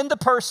perfection, in the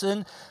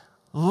person,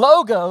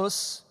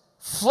 Logos,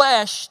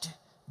 fleshed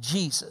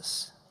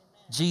Jesus.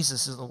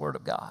 Jesus is the Word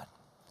of God.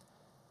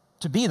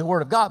 To be the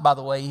Word of God, by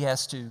the way, he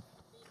has to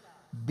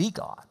be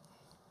God.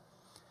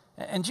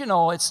 And you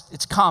know,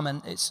 it's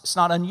common, it's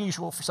not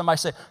unusual for somebody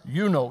to say,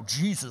 you know,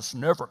 Jesus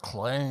never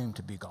claimed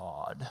to be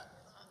God.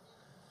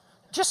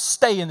 Just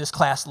stay in this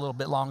class a little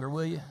bit longer,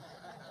 will you?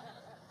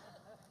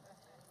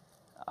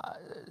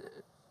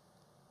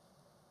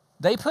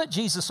 They put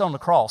Jesus on the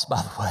cross,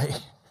 by the way,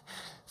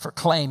 for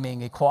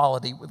claiming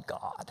equality with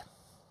God,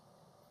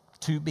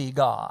 to be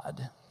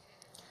God.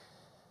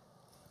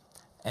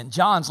 And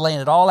John's laying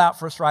it all out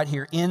for us right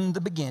here. In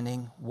the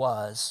beginning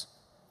was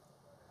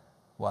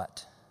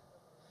what?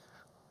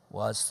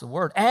 Was the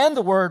Word. And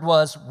the Word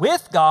was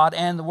with God,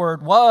 and the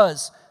Word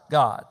was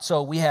God.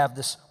 So we have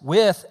this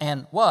with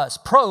and was.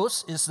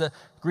 Pros is the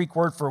Greek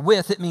word for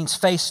with. It means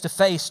face to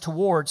face,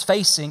 towards,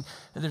 facing.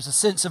 There's a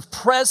sense of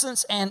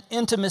presence and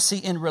intimacy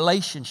in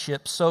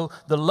relationships. So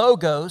the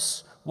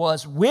Logos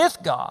was with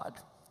God,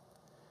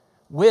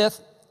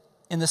 with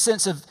in the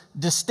sense of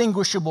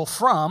distinguishable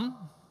from,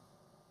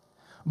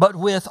 but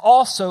with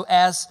also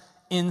as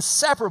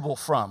inseparable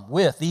from,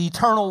 with, the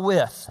eternal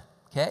with.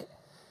 Okay?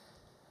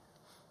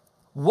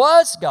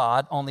 Was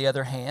God, on the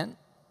other hand,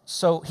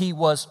 so he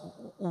was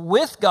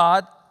with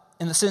God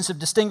in the sense of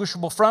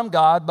distinguishable from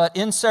God, but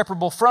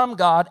inseparable from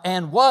God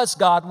and was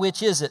God.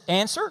 Which is it?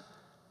 Answer?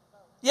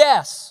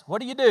 Yes.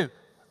 What do?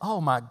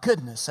 Oh my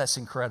goodness, that's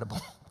incredible.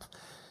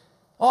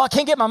 Oh, I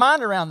can't get my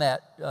mind around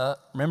that.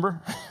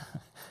 Remember?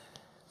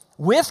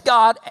 With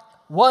God,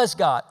 was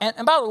God.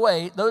 And by the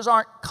way, those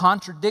aren't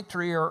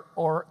contradictory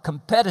or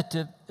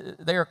competitive.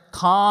 They're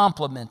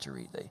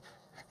complementary.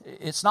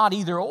 It's not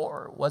either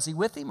or. Was he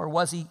with him or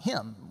was he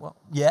him? Well,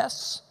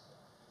 yes.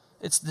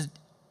 It's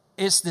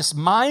this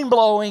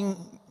mind-blowing.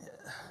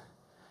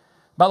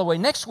 By the way,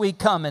 next week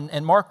come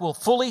and Mark will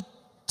fully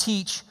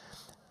teach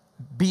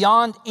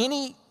beyond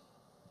any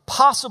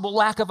possible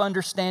lack of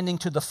understanding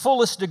to the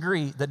fullest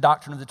degree the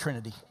doctrine of the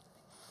Trinity.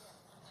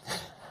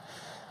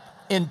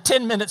 In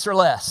 10 minutes or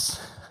less.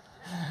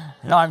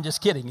 No, I'm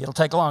just kidding. It'll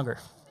take longer.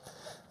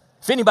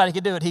 If anybody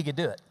could do it, he could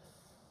do it.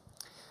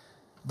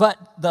 But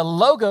the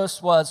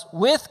Logos was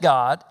with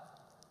God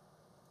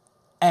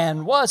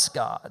and was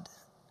God.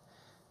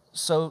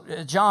 So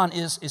John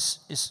is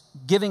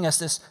giving us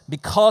this,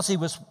 because he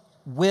was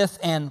with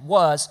and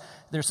was,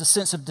 there's a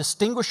sense of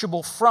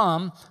distinguishable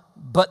from,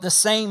 but the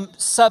same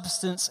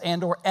substance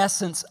and or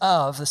essence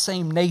of, the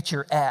same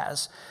nature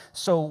as.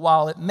 So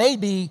while it may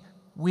be,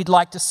 we'd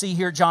like to see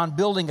here John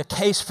building a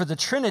case for the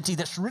Trinity,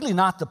 that's really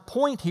not the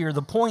point here.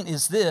 The point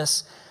is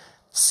this: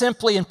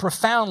 simply and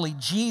profoundly,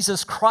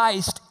 Jesus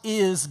Christ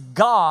is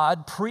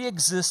God,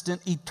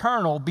 pre-existent,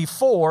 eternal,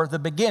 before the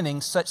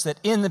beginning, such that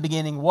in the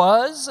beginning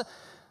was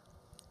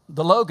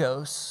the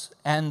Logos,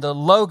 and the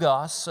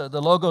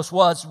Logos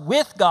was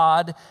with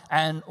God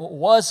and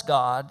was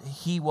God.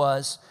 He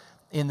was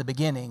in the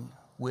beginning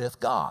with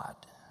God.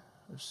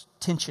 There's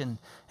tension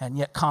and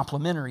yet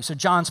complementary. So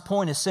John's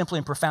point is simply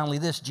and profoundly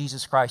this: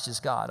 Jesus Christ is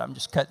God. I'm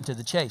just cutting to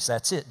the chase.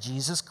 That's it.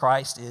 Jesus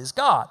Christ is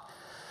God.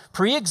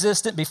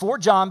 Pre-existent, before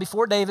John,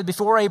 before David,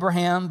 before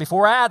Abraham,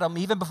 before Adam,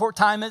 even before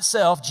time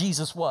itself,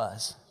 Jesus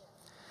was.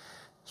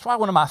 That's why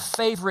one of my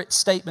favorite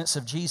statements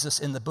of Jesus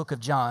in the book of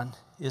John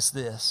is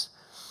this: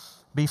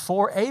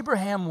 before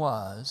Abraham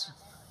was,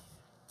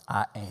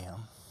 I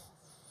am.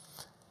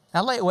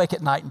 Now lay awake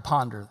at night and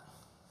ponder.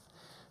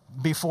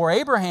 Before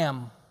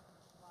Abraham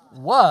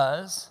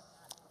was,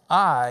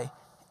 I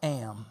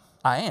am.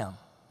 I am.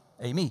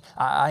 Me.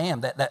 I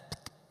am.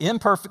 That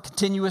imperfect,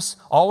 continuous,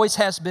 always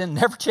has been,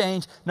 never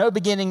changed, no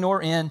beginning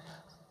nor end.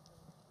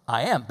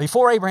 I am.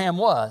 Before Abraham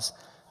was,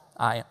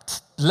 I am.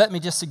 Let me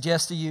just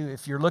suggest to you,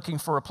 if you're looking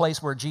for a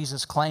place where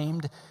Jesus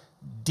claimed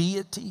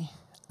deity,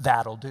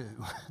 that'll do.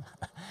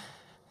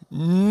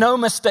 No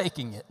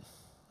mistaking it.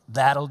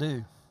 That'll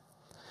do.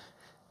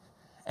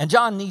 And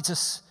John needs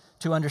us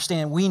to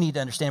understand, we need to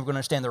understand, we're going to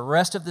understand the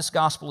rest of this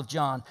Gospel of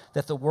John,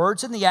 that the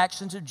words and the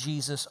actions of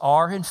Jesus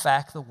are in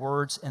fact the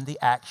words and the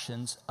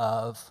actions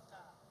of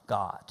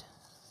God.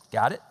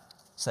 Got it?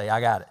 Say,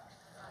 I got it.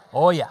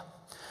 Oh yeah.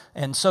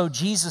 And so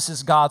Jesus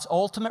is God's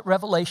ultimate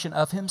revelation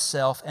of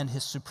himself and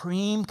his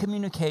supreme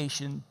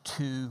communication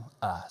to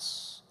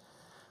us.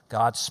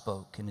 God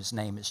spoke, and his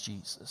name is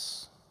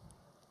Jesus.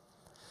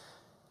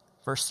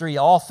 Verse 3,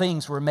 all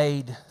things were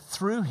made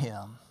through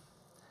him,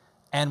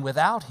 and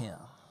without him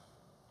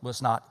was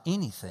not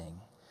anything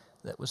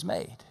that was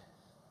made.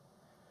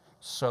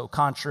 So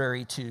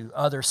contrary to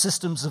other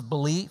systems of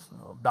belief,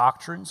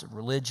 doctrines,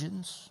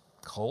 religions,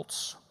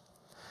 cults,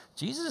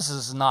 Jesus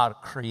is not a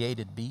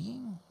created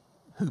being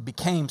who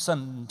became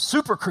some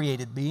super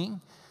created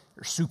being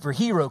or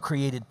superhero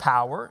created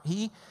power.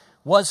 He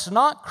was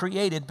not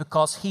created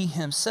because he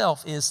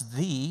himself is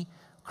the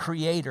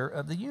creator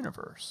of the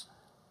universe.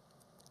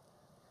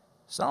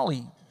 It's not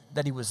only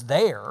that he was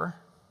there,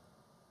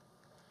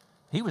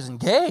 he was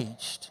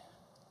engaged.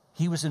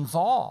 He was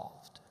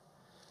involved.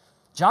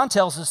 John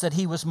tells us that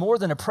he was more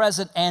than a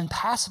present and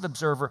passive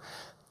observer.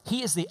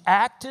 He is the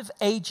active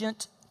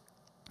agent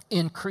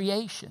in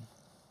creation.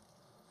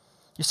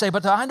 You say,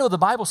 but I know the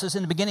Bible says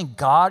in the beginning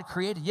God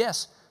created.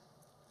 Yes.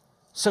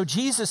 So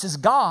Jesus is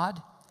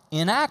God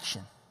in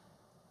action.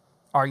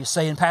 Are you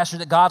saying, Pastor,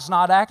 that God's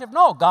not active?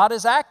 No, God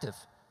is active.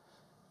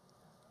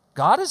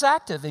 God is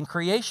active in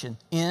creation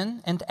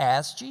in and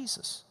as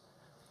Jesus.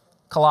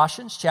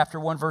 Colossians chapter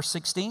 1, verse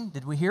 16.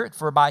 Did we hear it?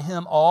 For by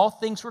him all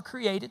things were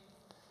created.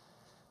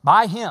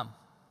 By him.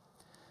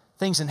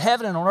 Things in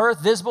heaven and on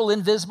earth, visible,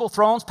 invisible,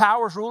 thrones,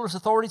 powers, rulers,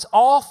 authorities.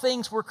 All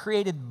things were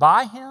created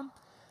by him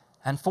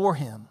and for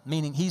him.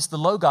 Meaning he's the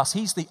Logos.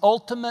 He's the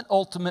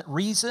ultimate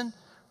reason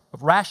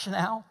of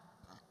rationale.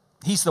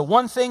 He's the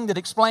one thing that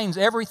explains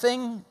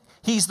everything.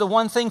 He's the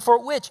one thing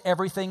for which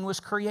everything was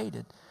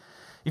created.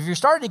 If you're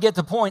starting to get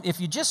the point, if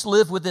you just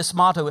live with this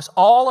motto, it's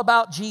all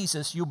about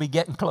Jesus, you'll be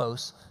getting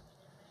close.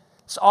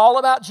 It's all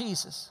about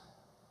Jesus.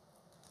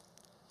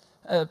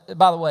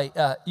 By the way,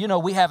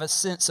 we have a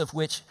sense of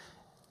which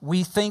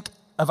we think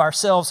of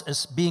ourselves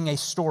as being a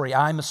story.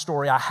 I'm a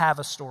story. I have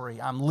a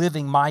story. I'm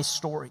living my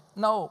story.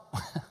 No.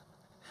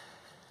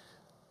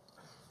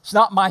 It's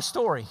not my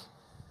story.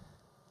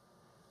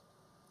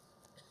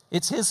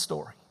 It's his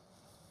story.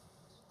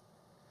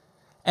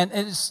 And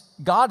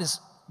God is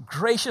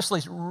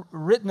graciously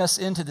written us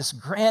into this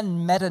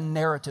grand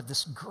meta-narrative,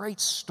 this great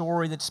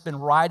story that's been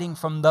writing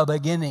from the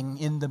beginning.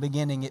 In the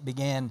beginning, it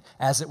began,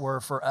 as it were,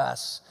 for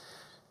us.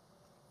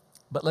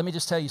 But let me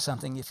just tell you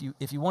something. If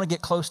you want to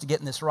get close to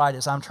getting this right,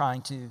 as I'm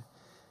trying to,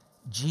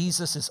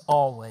 Jesus is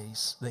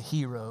always the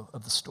hero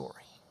of the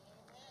story.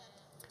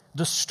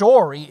 The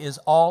story is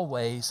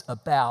always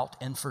about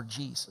and for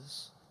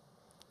Jesus.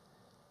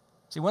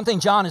 See, one thing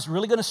John is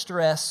really going to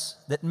stress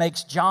that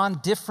makes John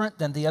different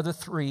than the other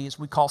three is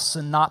we call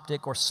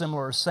synoptic or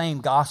similar or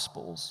same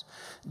gospels.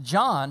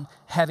 John,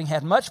 having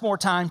had much more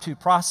time to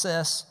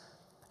process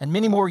and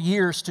many more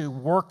years to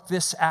work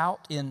this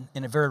out in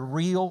a very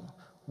real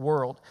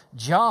world,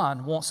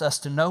 John wants us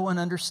to know and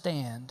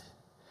understand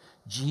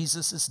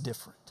Jesus is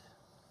different.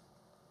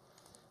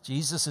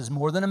 Jesus is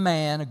more than a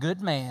man, a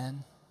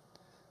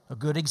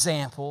good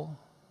example.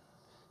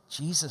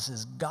 Jesus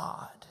is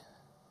God.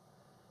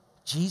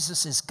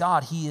 Jesus is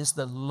God. He is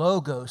the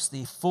Logos,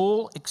 the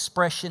full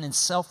expression and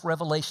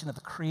self-revelation of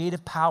the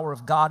creative power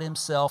of God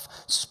himself,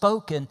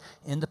 spoken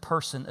in the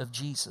person of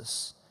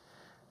Jesus.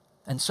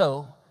 And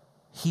so,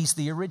 he's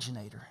the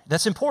originator.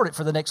 That's important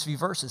for the next few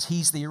verses.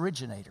 He's the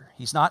originator.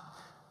 He's not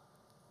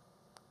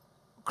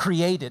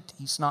created.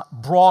 He's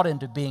not brought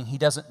into being. He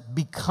doesn't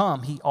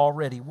become. He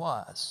already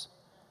was.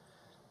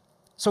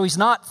 So he's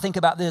not, think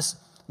about this,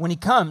 when he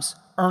comes,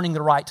 earning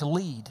the right to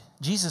lead.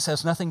 Jesus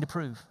has nothing to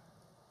prove.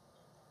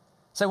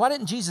 So why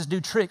didn't Jesus do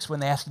tricks when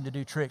they asked him to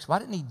do tricks? Why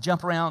didn't he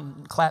jump around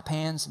and clap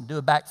hands and do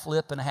a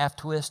backflip and a half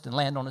twist and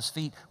land on his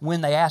feet when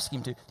they asked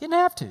him to? He didn't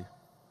have to.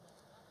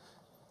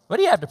 What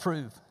do you have to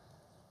prove?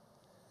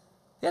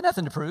 He had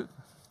nothing to prove.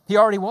 He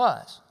already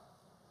was.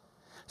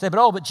 Say,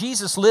 but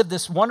Jesus lived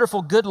this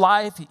wonderful, good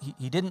life.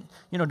 He didn't,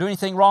 do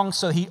anything wrong,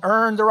 so he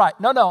earned the right.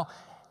 No,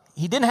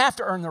 he didn't have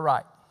to earn the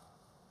right.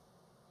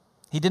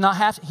 He did not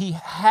have to. He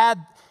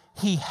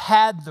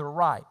had the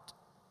right.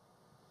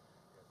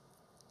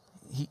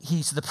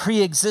 He's the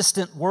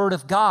pre-existent Word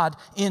of God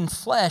in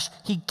flesh.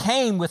 He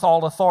came with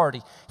all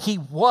authority. He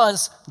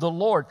was the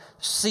Lord.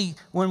 See,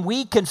 when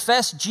we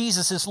confess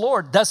Jesus as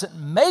Lord, doesn't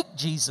make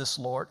Jesus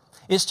Lord.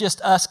 It's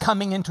just us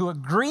coming into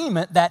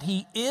agreement that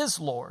he is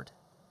Lord.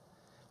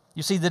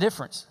 You see the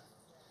difference?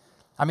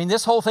 I mean,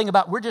 this whole thing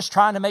about we're just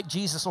trying to make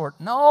Jesus Lord.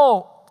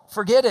 No,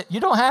 forget it. You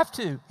don't have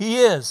to. He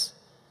is.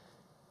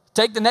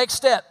 Take the next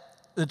step.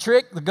 The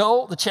trick, the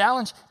goal, the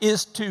challenge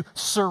is to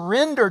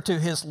surrender to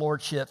his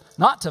lordship,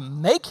 not to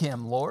make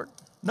him Lord.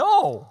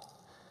 No,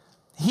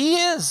 he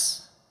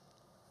is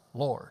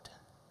Lord.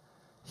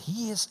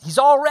 He's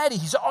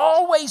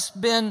always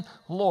been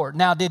Lord.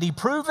 Now, did he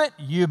prove it?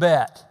 You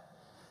bet.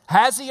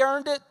 Has he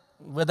earned it?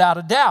 Without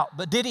a doubt.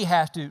 But did he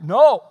have to?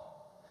 No.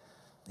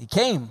 He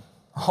came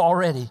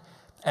already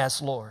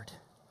as Lord.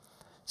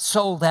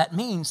 So that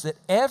means that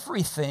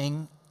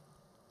everything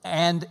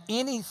and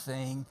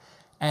anything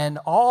and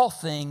all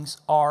things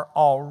are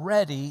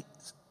already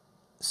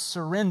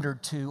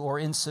surrendered to or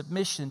in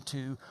submission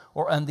to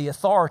or under the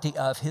authority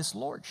of his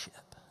lordship.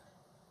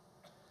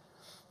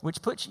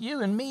 Which puts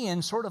you and me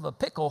in sort of a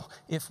pickle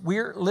if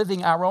we're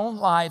living our own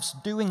lives,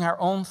 doing our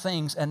own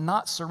things, and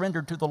not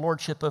surrendered to the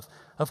lordship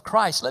of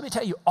Christ. Let me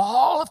tell you,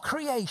 all of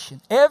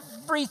creation,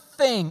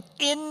 everything,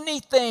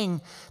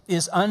 anything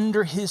is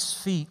under his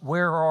feet.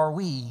 Where are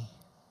we?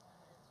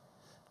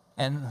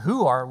 And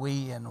who are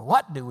we and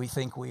what do we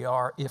think we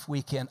are if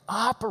we can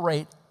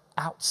operate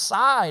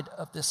outside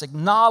of this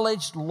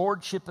acknowledged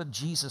lordship of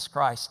Jesus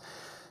Christ?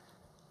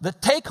 The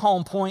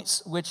take-home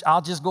points, which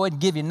I'll just go ahead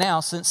and give you now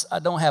since I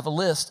don't have a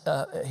list,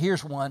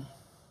 here's one.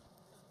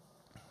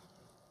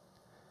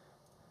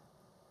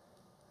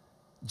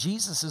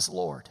 Jesus is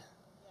Lord.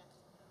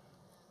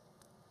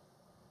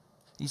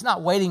 He's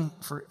not waiting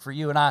for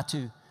you and I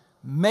to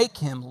make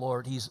him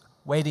Lord. He's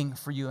waiting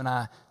for you and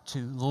I to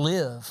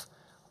live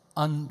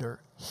under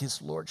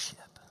his lordship.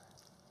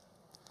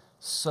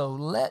 So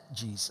let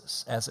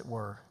Jesus, as it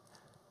were,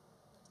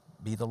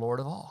 be the Lord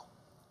of all.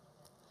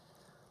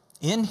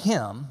 In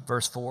him,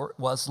 verse 4,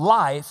 was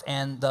life,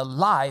 and the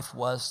life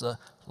was the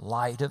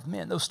light of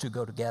men. Those two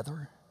go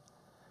together.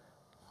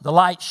 The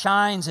light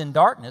shines in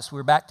darkness.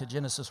 We're back to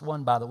Genesis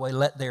 1, by the way.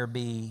 Let there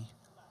be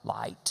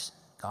light.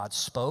 God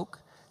spoke,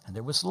 and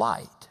there was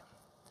light.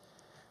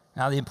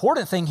 Now, the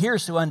important thing here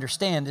is to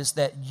understand is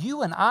that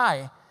you and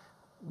I,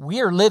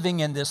 we are living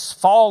in this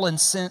fallen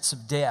sense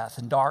of death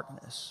and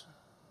darkness.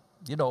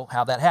 You know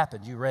how that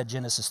happened. You read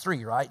Genesis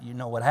 3, right? You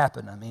know what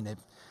happened. I mean,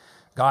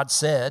 God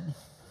said,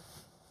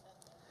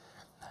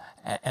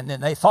 and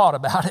then they thought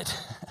about it,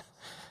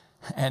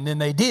 and then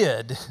they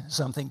did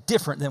something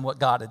different than what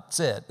God had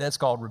said. That's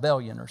called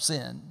rebellion or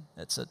sin.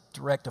 That's a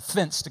direct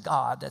offense to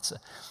God.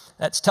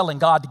 That's telling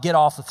God to get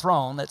off the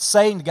throne. That's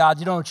saying to God,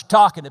 you know what you're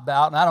talking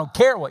about, and I don't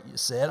care what you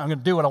said. I'm going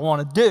to do what I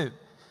want to do.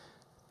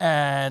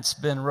 And it's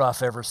been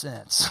rough ever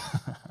since.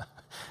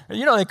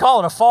 You know, they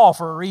call it a fall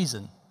for a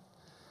reason.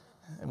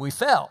 We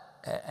fell.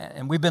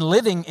 And we've been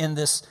living in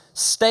this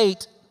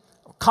state,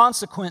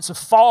 consequence of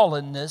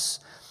fallenness,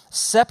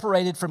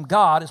 separated from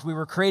God as we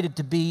were created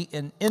to be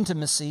in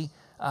intimacy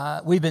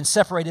we've been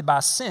separated by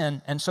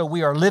sin, and so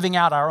we are living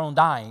out our own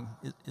dying,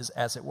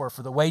 as it were.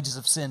 For the wages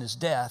of sin is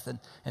death.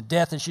 And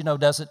death, as you know,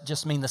 doesn't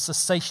just mean the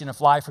cessation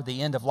of life or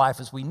the end of life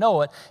as we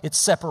know it. It's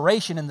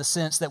separation in the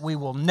sense that we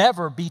will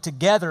never be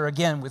together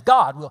again with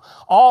God. We'll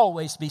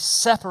always be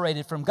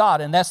separated from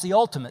God, and that's the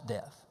ultimate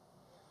death.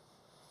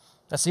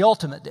 That's the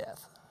ultimate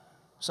death.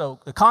 So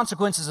the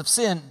consequences of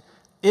sin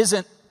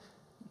isn't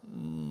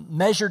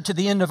measured to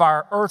the end of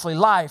our earthly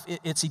life.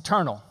 It's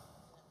eternal,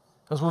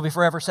 because we'll be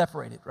forever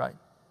separated, right?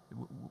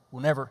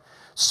 We'll never.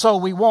 So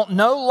we won't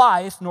know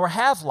life nor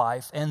have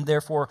life, and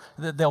therefore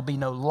there'll be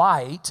no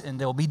light and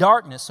there'll be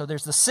darkness. So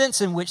there's the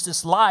sense in which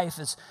this life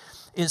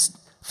is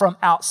from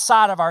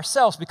outside of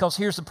ourselves, because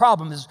here's the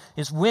problem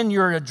is when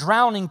you're a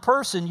drowning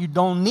person, you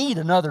don't need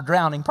another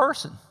drowning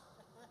person.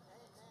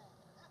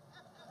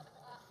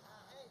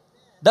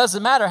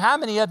 Doesn't matter how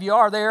many of you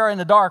are there in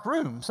a dark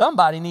room.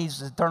 Somebody needs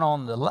to turn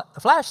on the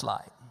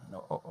flashlight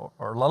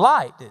or the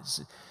light.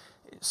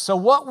 So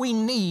what we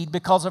need,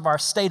 because of our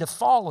state of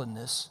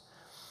fallenness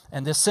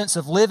and this sense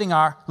of living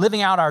out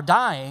our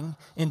dying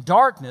in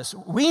darkness,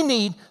 we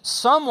need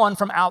someone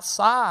from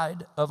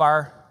outside of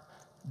our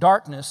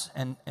darkness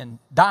and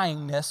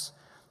dyingness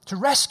to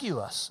rescue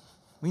us.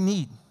 We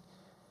need.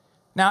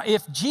 Now,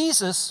 if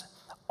Jesus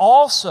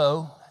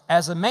also,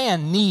 as a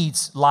man,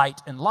 needs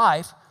light and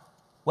life,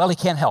 well, he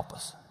can't help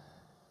us.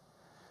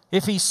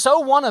 If he's so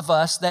one of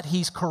us that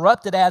he's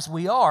corrupted as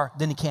we are,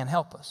 then he can't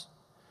help us.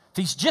 If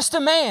he's just a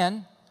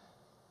man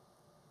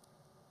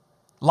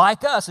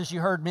like us, as you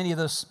heard many of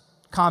those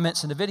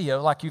comments in the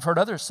video, like you've heard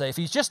others say, if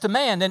he's just a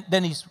man,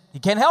 then he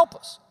can't help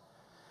us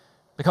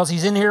because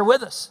he's in here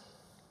with us.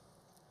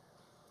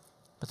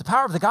 But the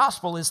power of the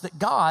gospel is that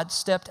God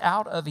stepped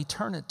out of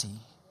eternity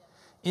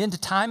into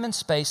time and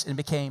space and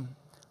became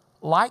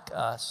like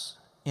us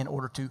in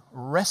order to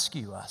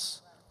rescue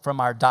us from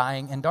our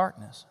dying in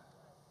darkness.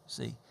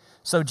 See?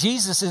 So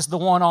Jesus is the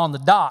one on the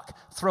dock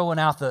throwing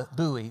out the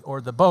buoy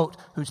or the boat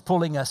who's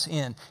pulling us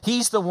in.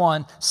 He's the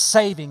one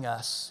saving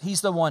us.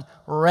 He's the one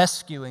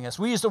rescuing us.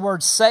 We use the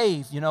word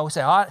save. You know, we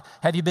say,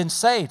 have you been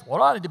saved? What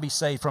do I need to be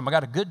saved from? I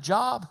got a good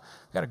job.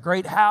 I got a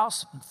great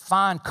house,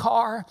 fine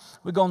car.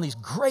 We go on these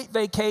great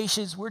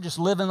vacations. We're just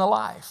living the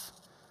life.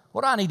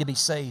 What do I need to be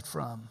saved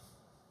from?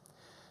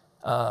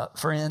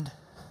 Friend,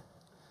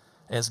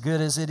 as good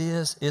as it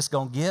is, it's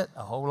going to get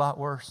a whole lot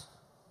worse.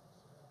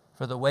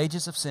 For the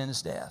wages of sin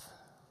is death.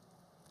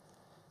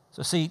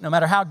 So see, no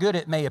matter how good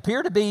it may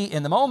appear to be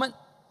in the moment,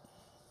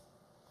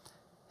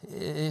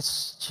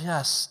 it's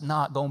just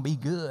not going to be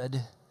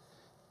good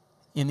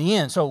in the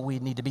end. So we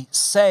need to be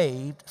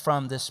saved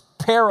from this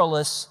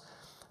perilous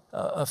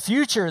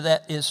future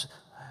that is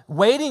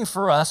waiting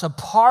for us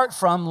apart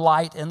from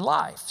light and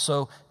life.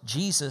 So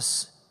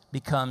Jesus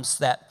becomes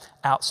that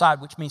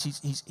outside, which means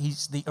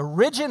he's the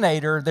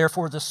originator,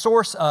 therefore the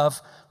source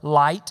of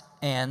light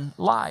and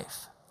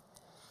life.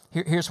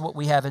 Here's what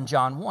we have in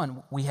John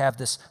 1. We have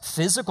this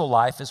physical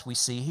life, as we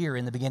see here.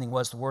 In the beginning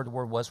was the Word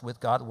was with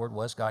God, the Word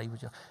was God.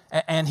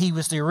 And he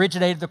was the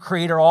originator, the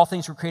creator. All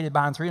things were created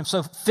by and through him.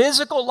 So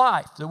physical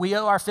life. Do we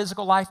owe our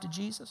physical life to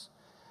Jesus?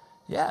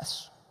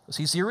 Yes, because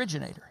he's the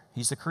originator.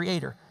 He's the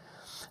creator.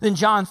 Then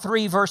John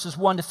 3, verses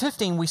 1 to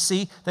 15, we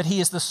see that he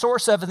is the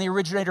source of and the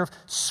originator of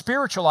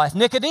spiritual life.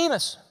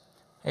 Nicodemus,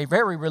 a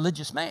very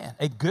religious man,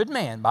 a good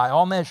man by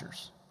all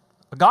measures,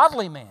 a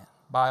godly man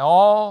by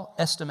all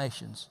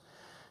estimations.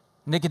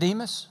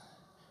 Nicodemus,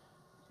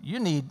 you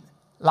need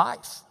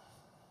life.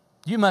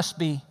 You must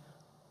be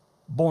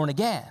born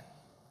again,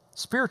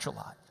 spiritual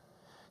life.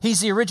 He's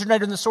the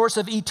originator and the source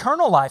of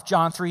eternal life,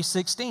 John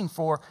 3:16.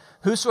 For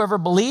whosoever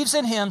believes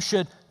in him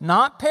should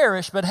not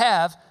perish but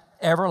have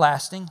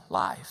everlasting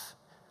life.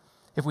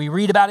 If we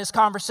read about his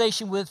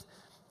conversation with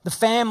the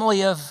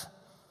family of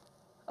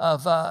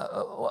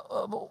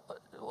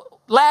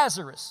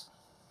Lazarus,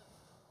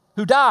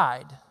 who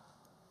died,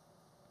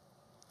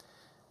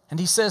 and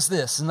he says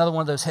this, another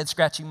one of those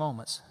head-scratching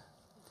moments.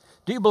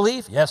 Do you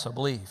believe? Yes, I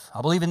believe.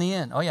 I believe in the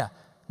end. Oh, yeah.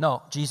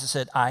 No, Jesus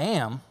said, I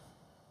am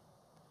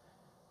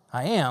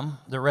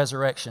the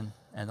resurrection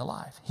and the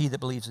life. He that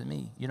believes in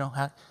me. You know,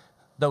 how,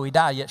 though he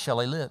die, yet shall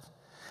he live.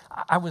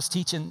 I was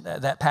teaching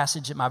that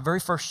passage at my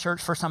very first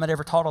church, first time I'd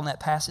ever taught on that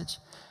passage.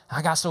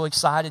 I got so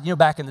excited. You know,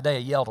 back in the day, I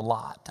yelled a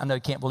lot. I know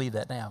you can't believe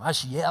that now. I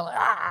just yell.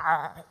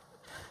 Ah.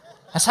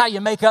 That's how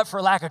you make up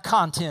for lack of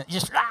content.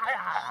 You just,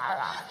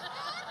 ah.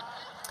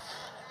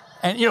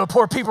 And, you know,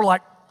 poor people are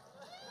like,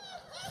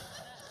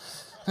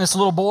 this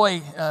little boy,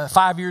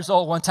 5 years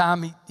old, one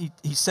time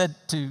he said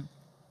to,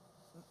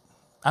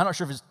 I'm not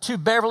sure if it was to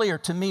Beverly or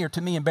to me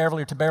and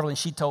Beverly or to Beverly, and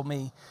she told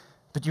me,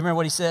 but do you remember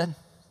what he said?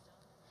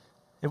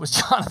 It was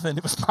Jonathan.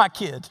 It was my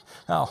kid.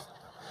 Oh,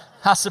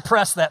 I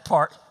suppressed that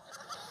part.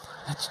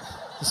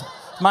 It's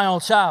my own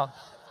child.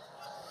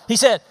 He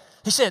said,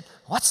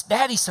 what's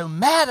Daddy so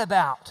mad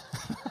about?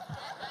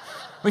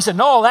 We said,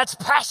 no, that's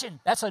passion.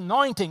 That's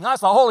anointing.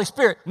 That's the Holy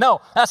Spirit. No,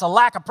 that's a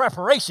lack of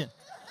preparation.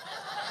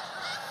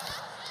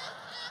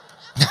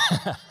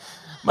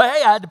 But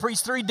hey, I had to preach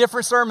 3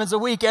 different sermons a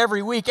week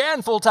every week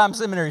and full-time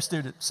seminary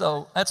student.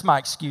 So that's my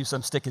excuse.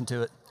 I'm sticking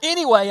to it.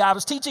 Anyway, I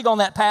was teaching on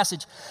that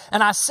passage,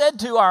 and I said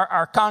to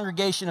our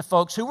congregation of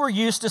folks who were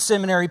used to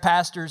seminary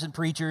pastors and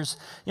preachers,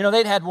 you know,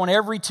 they'd had one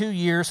every 2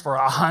 years for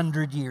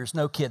 100 years.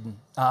 No kidding.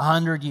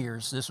 100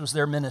 years. This was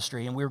their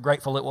ministry, and we were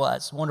grateful it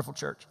was. Wonderful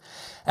church.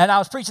 And I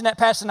was preaching that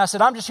passage, and I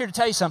said, I'm just here to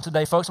tell you something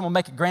today, folks. I'm going to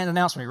make a grand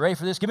announcement. Are you ready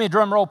for this? Give me a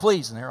drum roll,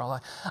 please. And they're all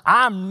like,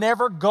 I'm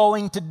never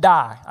going to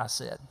die, I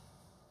said.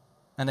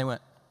 And they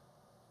went,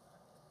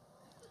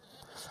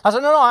 I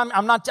said, no,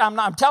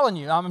 I'm telling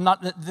you, I'm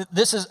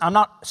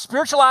not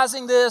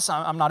spiritualizing this.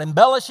 I'm not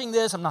embellishing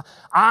this.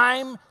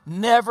 I'm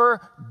never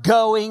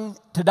going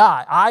to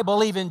die. I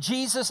believe in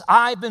Jesus.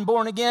 I've been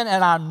born again,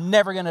 and I'm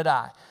never going to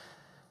die.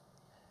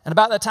 And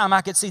about that time,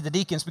 I could see the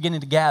deacons beginning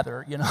to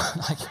gather, you know,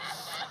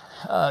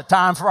 like,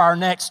 time for our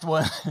next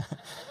one.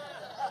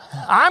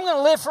 I'm going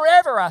to live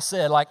forever, I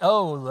said. Like,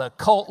 oh, the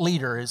cult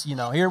leader is, you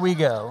know, here we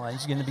go.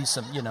 He's going to be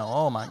some, you know,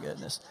 oh my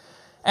goodness.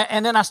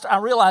 And then I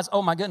realized,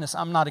 oh my goodness,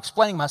 I'm not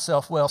explaining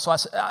myself well. So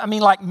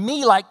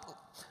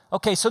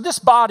okay, so this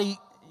body,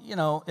 you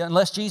know,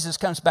 unless Jesus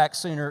comes back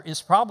sooner,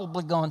 is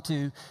probably going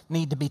to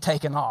need to be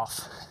taken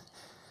off.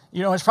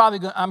 You know,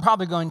 I'm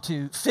probably going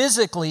to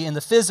physically, in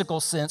the physical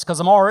sense, because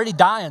I'm already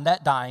dying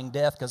that dying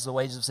death, because the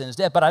wages of sin is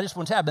death. But I just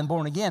want to say I've been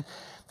born again.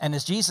 And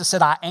as Jesus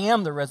said, I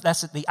am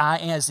that's the I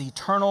am, is the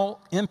eternal,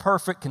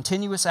 imperfect,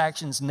 continuous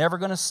action. It's never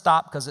going to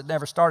stop because it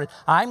never started.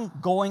 I'm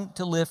going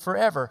to live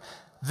forever.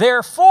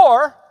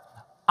 Therefore,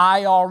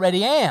 I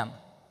already am.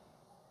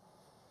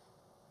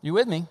 You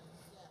with me?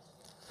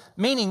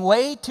 Meaning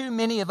way too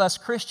many of us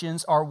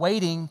Christians are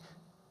waiting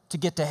to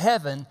get to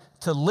heaven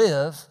to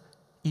live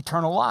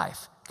eternal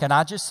life. Can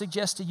I just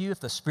suggest to you,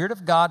 if the Spirit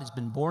of God has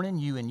been born in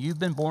you and you've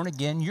been born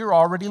again, you're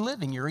already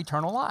living your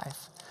eternal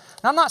life.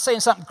 Now, I'm not saying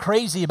something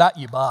crazy about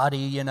your body,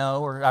 you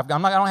know, or I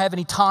don't have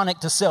any tonic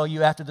to sell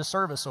you after the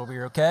service over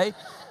here, okay?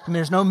 I mean,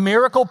 there's no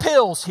miracle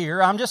pills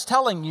here. I'm just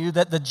telling you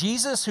that the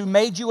Jesus who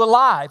made you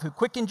alive, who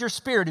quickened your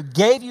spirit, who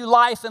gave you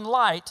life and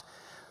light,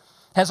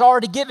 has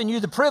already given you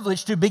the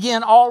privilege to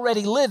begin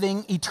already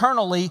living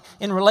eternally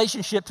in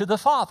relationship to the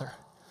Father.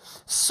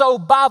 So,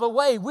 by the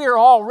way, we're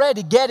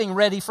already getting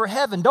ready for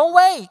heaven. Don't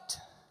wait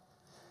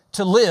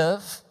to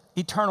live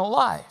eternal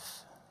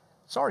life.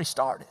 It's already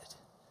started.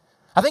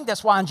 I think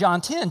that's why in John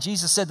 10,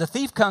 Jesus said, the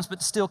thief comes but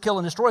to steal, kill,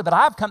 and destroy, but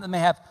I've come that they may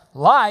have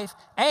life,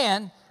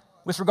 and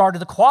with regard to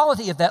the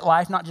quality of that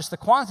life, not just the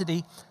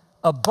quantity,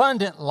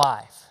 abundant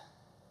life.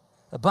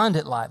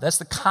 Abundant life. That's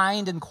the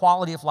kind and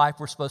quality of life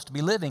we're supposed to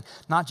be living,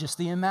 not just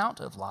the amount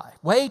of life.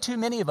 Way too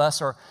many of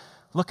us are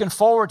looking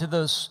forward to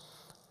those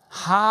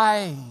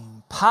high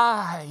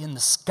pie in the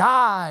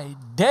sky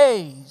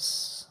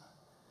days.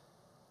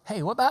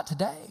 Hey, what about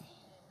today?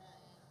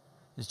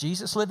 Is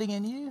Jesus living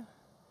in you?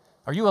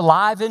 Are you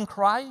alive in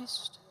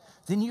Christ?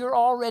 Then you're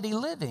already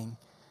living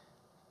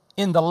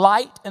in the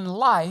light and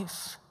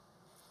life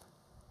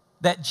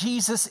that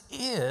Jesus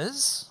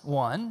is,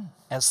 one,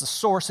 as the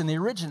source and the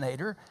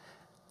originator,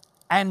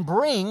 and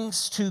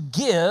brings to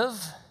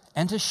give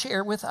and to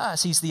share with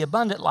us. He's the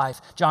abundant life.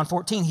 John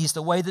 14, He's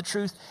the way, the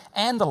truth,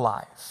 and the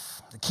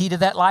life. The key to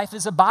that life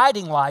is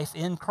abiding life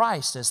in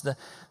Christ as the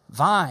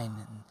vine,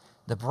 and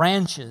the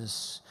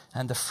branches,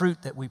 and the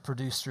fruit that we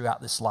produce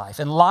throughout this life.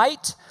 And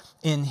light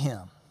in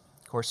Him.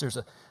 Of course, there's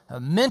a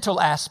mental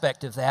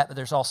aspect of that, but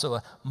there's also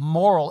a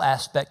moral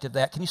aspect of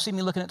that. Can you see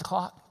me looking at the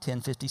clock?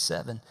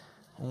 10:57.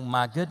 Oh,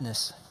 my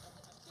goodness.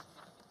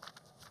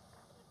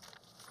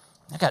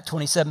 I got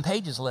 27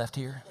 pages left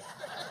here.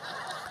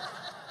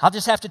 I'll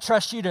just have to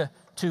trust you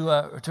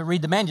to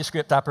read the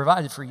manuscript I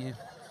provided for you,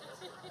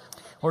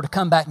 or to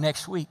come back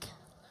next week.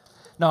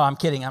 No, I'm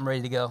kidding. I'm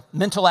ready to go.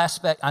 Mental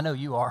aspect, I know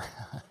you are.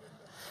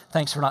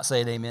 Thanks for not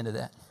saying amen to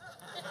that.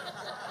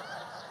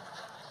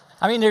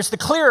 I mean, there's the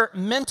clear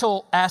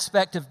mental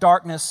aspect of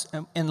darkness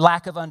and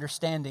lack of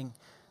understanding.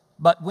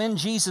 But when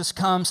Jesus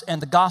comes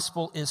and the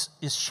gospel is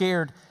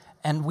shared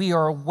and we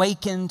are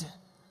awakened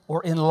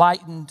or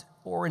enlightened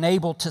or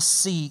enabled to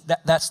see,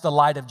 that's the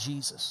light of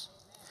Jesus.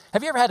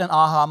 Have you ever had an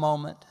aha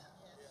moment?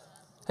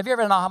 Have you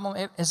ever had an aha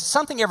moment? Has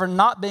something ever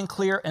not been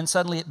clear and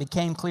suddenly it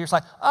became clear? It's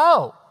like,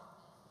 oh,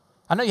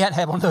 I know you hadn't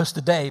had one of those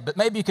today, but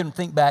maybe you can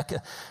think back.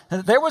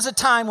 There was a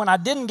time when I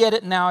didn't get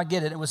it and now I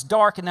get it. It was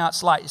dark and now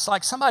it's light. It's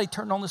like somebody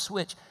turned on the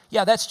switch.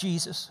 Yeah, that's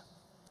Jesus.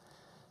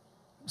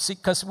 See,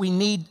 because we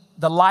need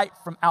the light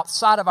from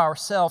outside of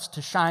ourselves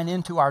to shine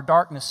into our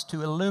darkness,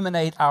 to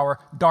illuminate our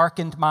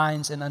darkened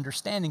minds and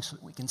understanding so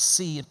that we can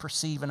see and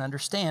perceive and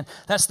understand.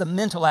 That's the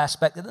mental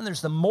aspect. And then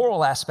there's the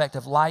moral aspect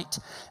of light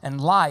and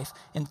life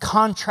in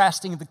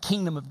contrasting the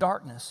kingdom of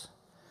darkness.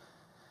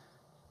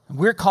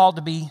 We're called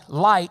to be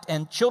light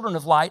and children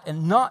of light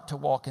and not to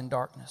walk in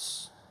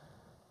darkness.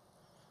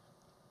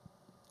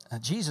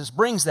 Jesus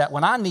brings that.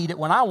 When I need it,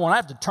 when I want, I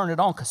have to turn it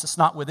on because it's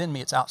not within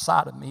me, it's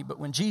outside of me. But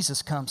when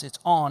Jesus comes, it's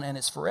on and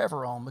it's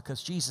forever on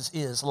because Jesus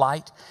is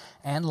light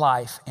and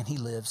life and He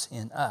lives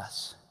in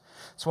us.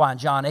 That's why in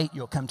John 8,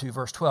 you'll come to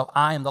verse 12,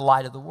 I am the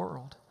light of the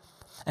world.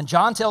 And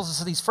John tells us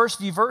in these first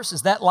few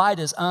verses that light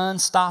is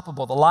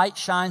unstoppable. The light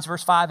shines,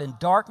 verse 5, in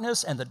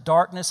darkness, and the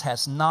darkness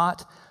has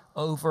not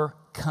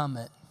overcome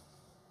it.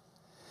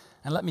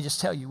 And let me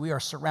just tell you, we are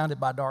surrounded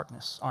by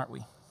darkness, aren't we?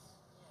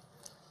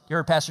 You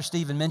heard Pastor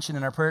Stephen mention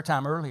in our prayer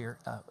time earlier,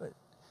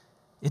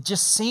 it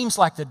just seems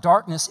like the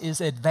darkness is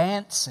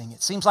advancing.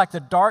 It seems like the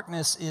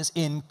darkness is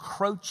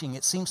encroaching.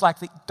 It seems like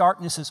the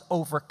darkness is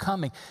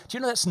overcoming. Do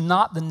you know that's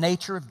not the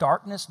nature of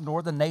darkness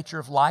nor the nature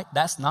of light?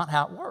 That's not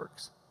how it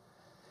works.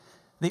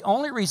 The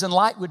only reason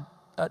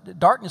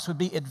darkness would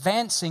be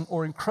advancing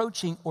or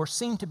encroaching or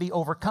seem to be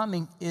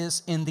overcoming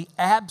is in the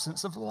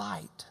absence of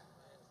light.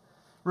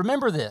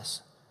 Remember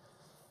this.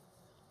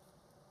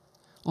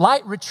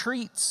 Light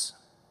retreats.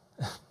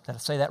 Did I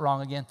say that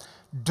wrong again?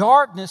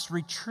 Darkness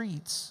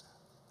retreats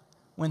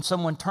when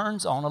someone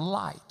turns on a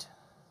light.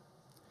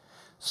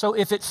 So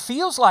if it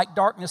feels like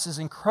darkness is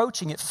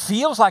encroaching, it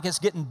feels like it's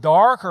getting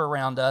darker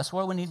around us,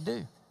 what do we need to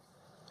do?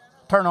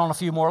 Turn on a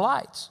few more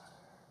lights.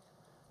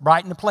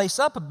 Brighten the place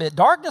up a bit.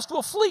 Darkness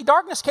will flee.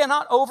 Darkness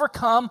cannot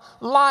overcome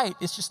light.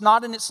 It's just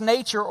not in its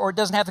nature, or it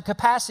doesn't have the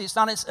capacity. It's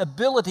not its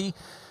ability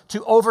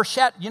to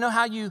overshadow. You know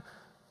how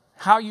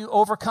you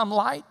overcome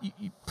light?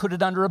 You put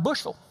it under a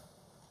bushel.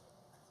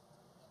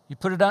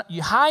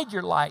 You hide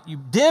your light. You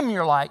dim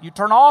your light. You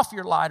turn off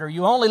your light, or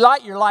you only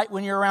light your light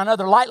when you're around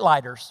other light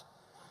lighters.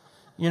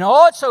 You know,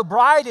 oh, it's so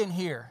bright in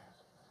here.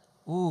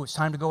 Ooh, it's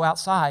time to go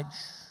outside.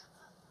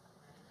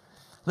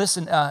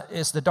 Listen,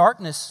 as the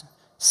darkness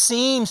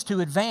seems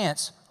to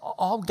advance,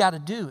 all we've got to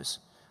do is,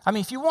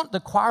 if you want the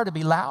choir to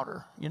be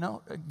louder,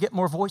 get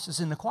more voices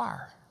in the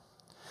choir.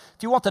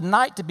 If you want the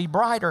night to be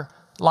brighter,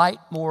 light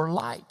more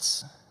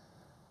lights.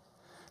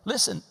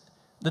 Listen,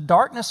 the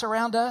darkness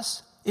around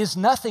us is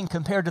nothing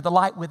compared to the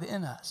light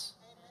within us.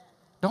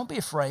 Don't be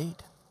afraid.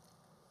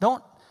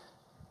 Don't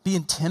be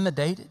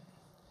intimidated.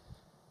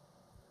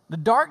 The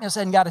darkness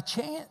hasn't got a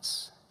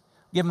chance,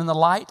 given the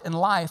light and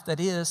life that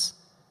is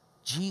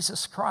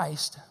Jesus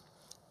Christ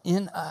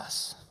in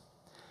us,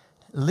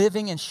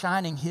 living and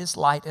shining His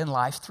light and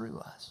life through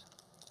us.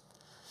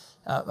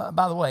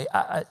 By the way,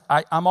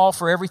 I'm all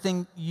for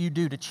everything you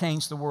do to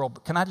change the world,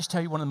 but can I just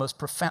tell you the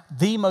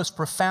most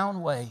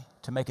profound way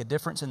to make a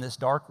difference in this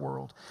dark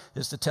world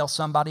is to tell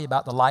somebody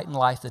about the light and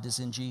life that is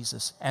in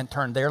Jesus and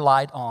turn their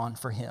light on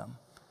for Him.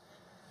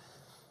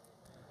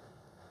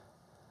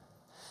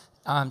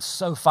 I'm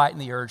so fighting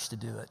the urge to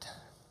do it.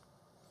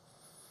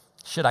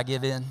 Should I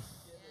give in?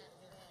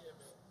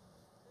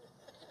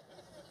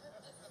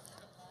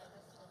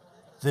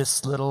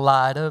 This little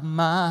light of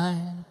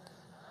mine.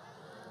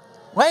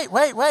 Wait.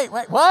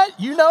 What?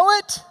 You know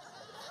it?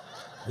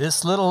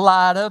 This little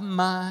light of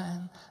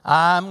mine,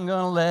 I'm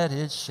going to let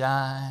it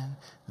shine.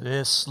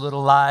 This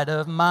little light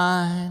of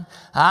mine,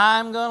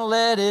 I'm going to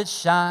let it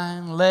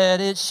shine. Let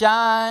it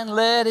shine,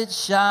 let it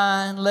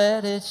shine,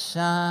 let it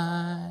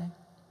shine.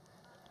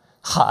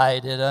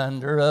 Hide it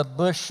under a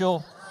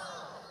bushel.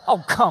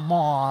 Oh, come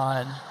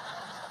on.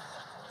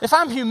 If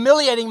I'm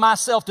humiliating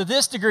myself to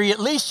this degree, at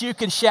least you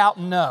can shout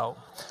no.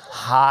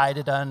 Hide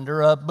it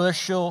under a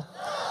bushel.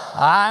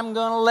 I'm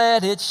going to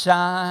let it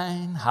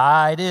shine.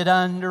 Hide it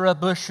under a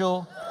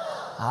bushel.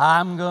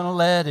 I'm going to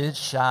let it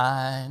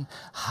shine.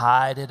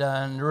 Hide it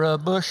under a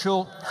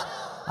bushel.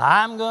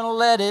 I'm going to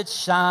let it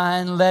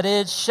shine. Let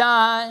it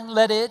shine.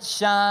 Let it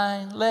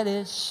shine. Let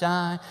it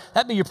shine.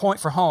 That'd be your point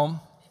for home.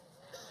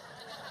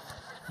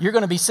 You're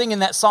going to be singing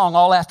that song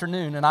all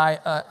afternoon, and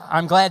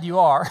I'm glad you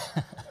are.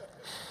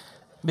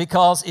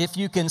 Because if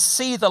you can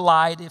see the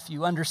light, if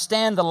you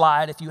understand the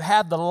light, if you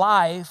have the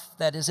life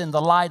that is in the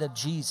light of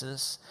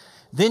Jesus,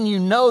 then you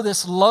know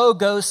this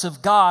Logos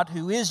of God,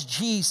 who is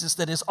Jesus,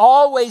 that has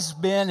always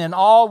been and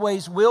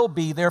always will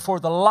be. Therefore,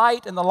 the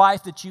light and the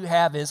life that you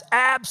have is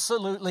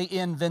absolutely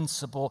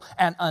invincible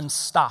and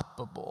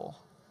unstoppable.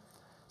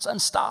 It's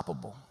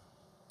unstoppable.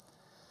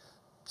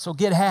 So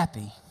get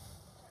happy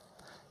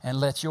and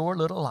let your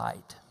little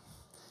light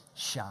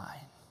shine.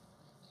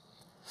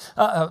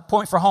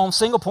 Point for home,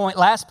 single point,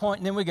 last point,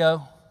 and then we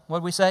go. What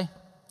did we say?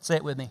 Say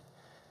it with me.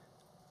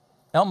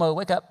 Elmo,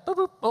 wake up. Boop,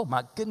 boop. Oh,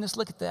 my goodness,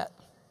 look at that.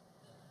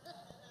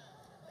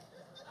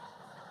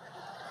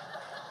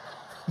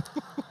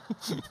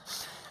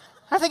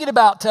 I'm thinking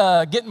about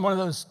getting one of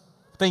those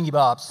thingy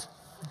bobs.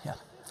 Yeah.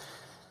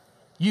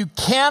 You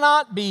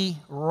cannot be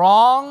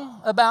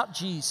wrong about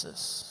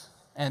Jesus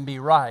and be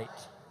right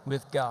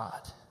with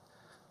God.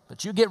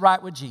 But you get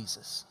right with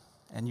Jesus,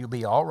 and you'll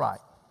be all right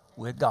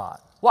with God.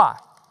 Why?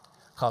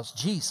 Because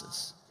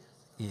Jesus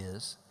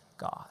is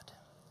God.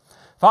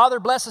 Father,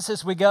 bless us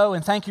as we go,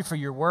 and thank you for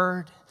your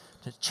word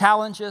to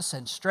challenge us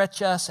and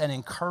stretch us and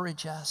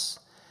encourage us.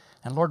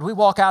 And Lord, we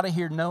walk out of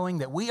here knowing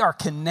that we are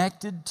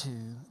connected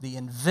to the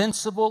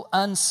invincible,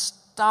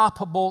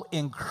 unstoppable,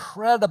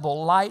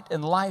 incredible light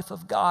and life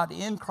of God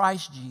in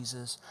Christ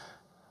Jesus,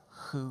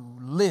 who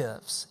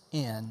lives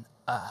in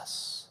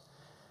us.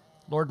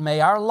 Lord,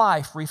 may our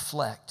life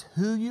reflect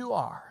who you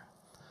are,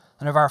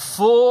 and of our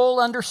full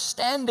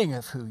understanding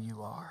of who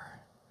you are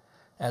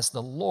as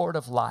the Lord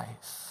of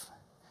life.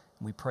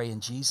 We pray in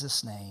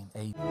Jesus' name,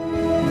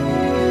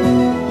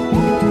 amen.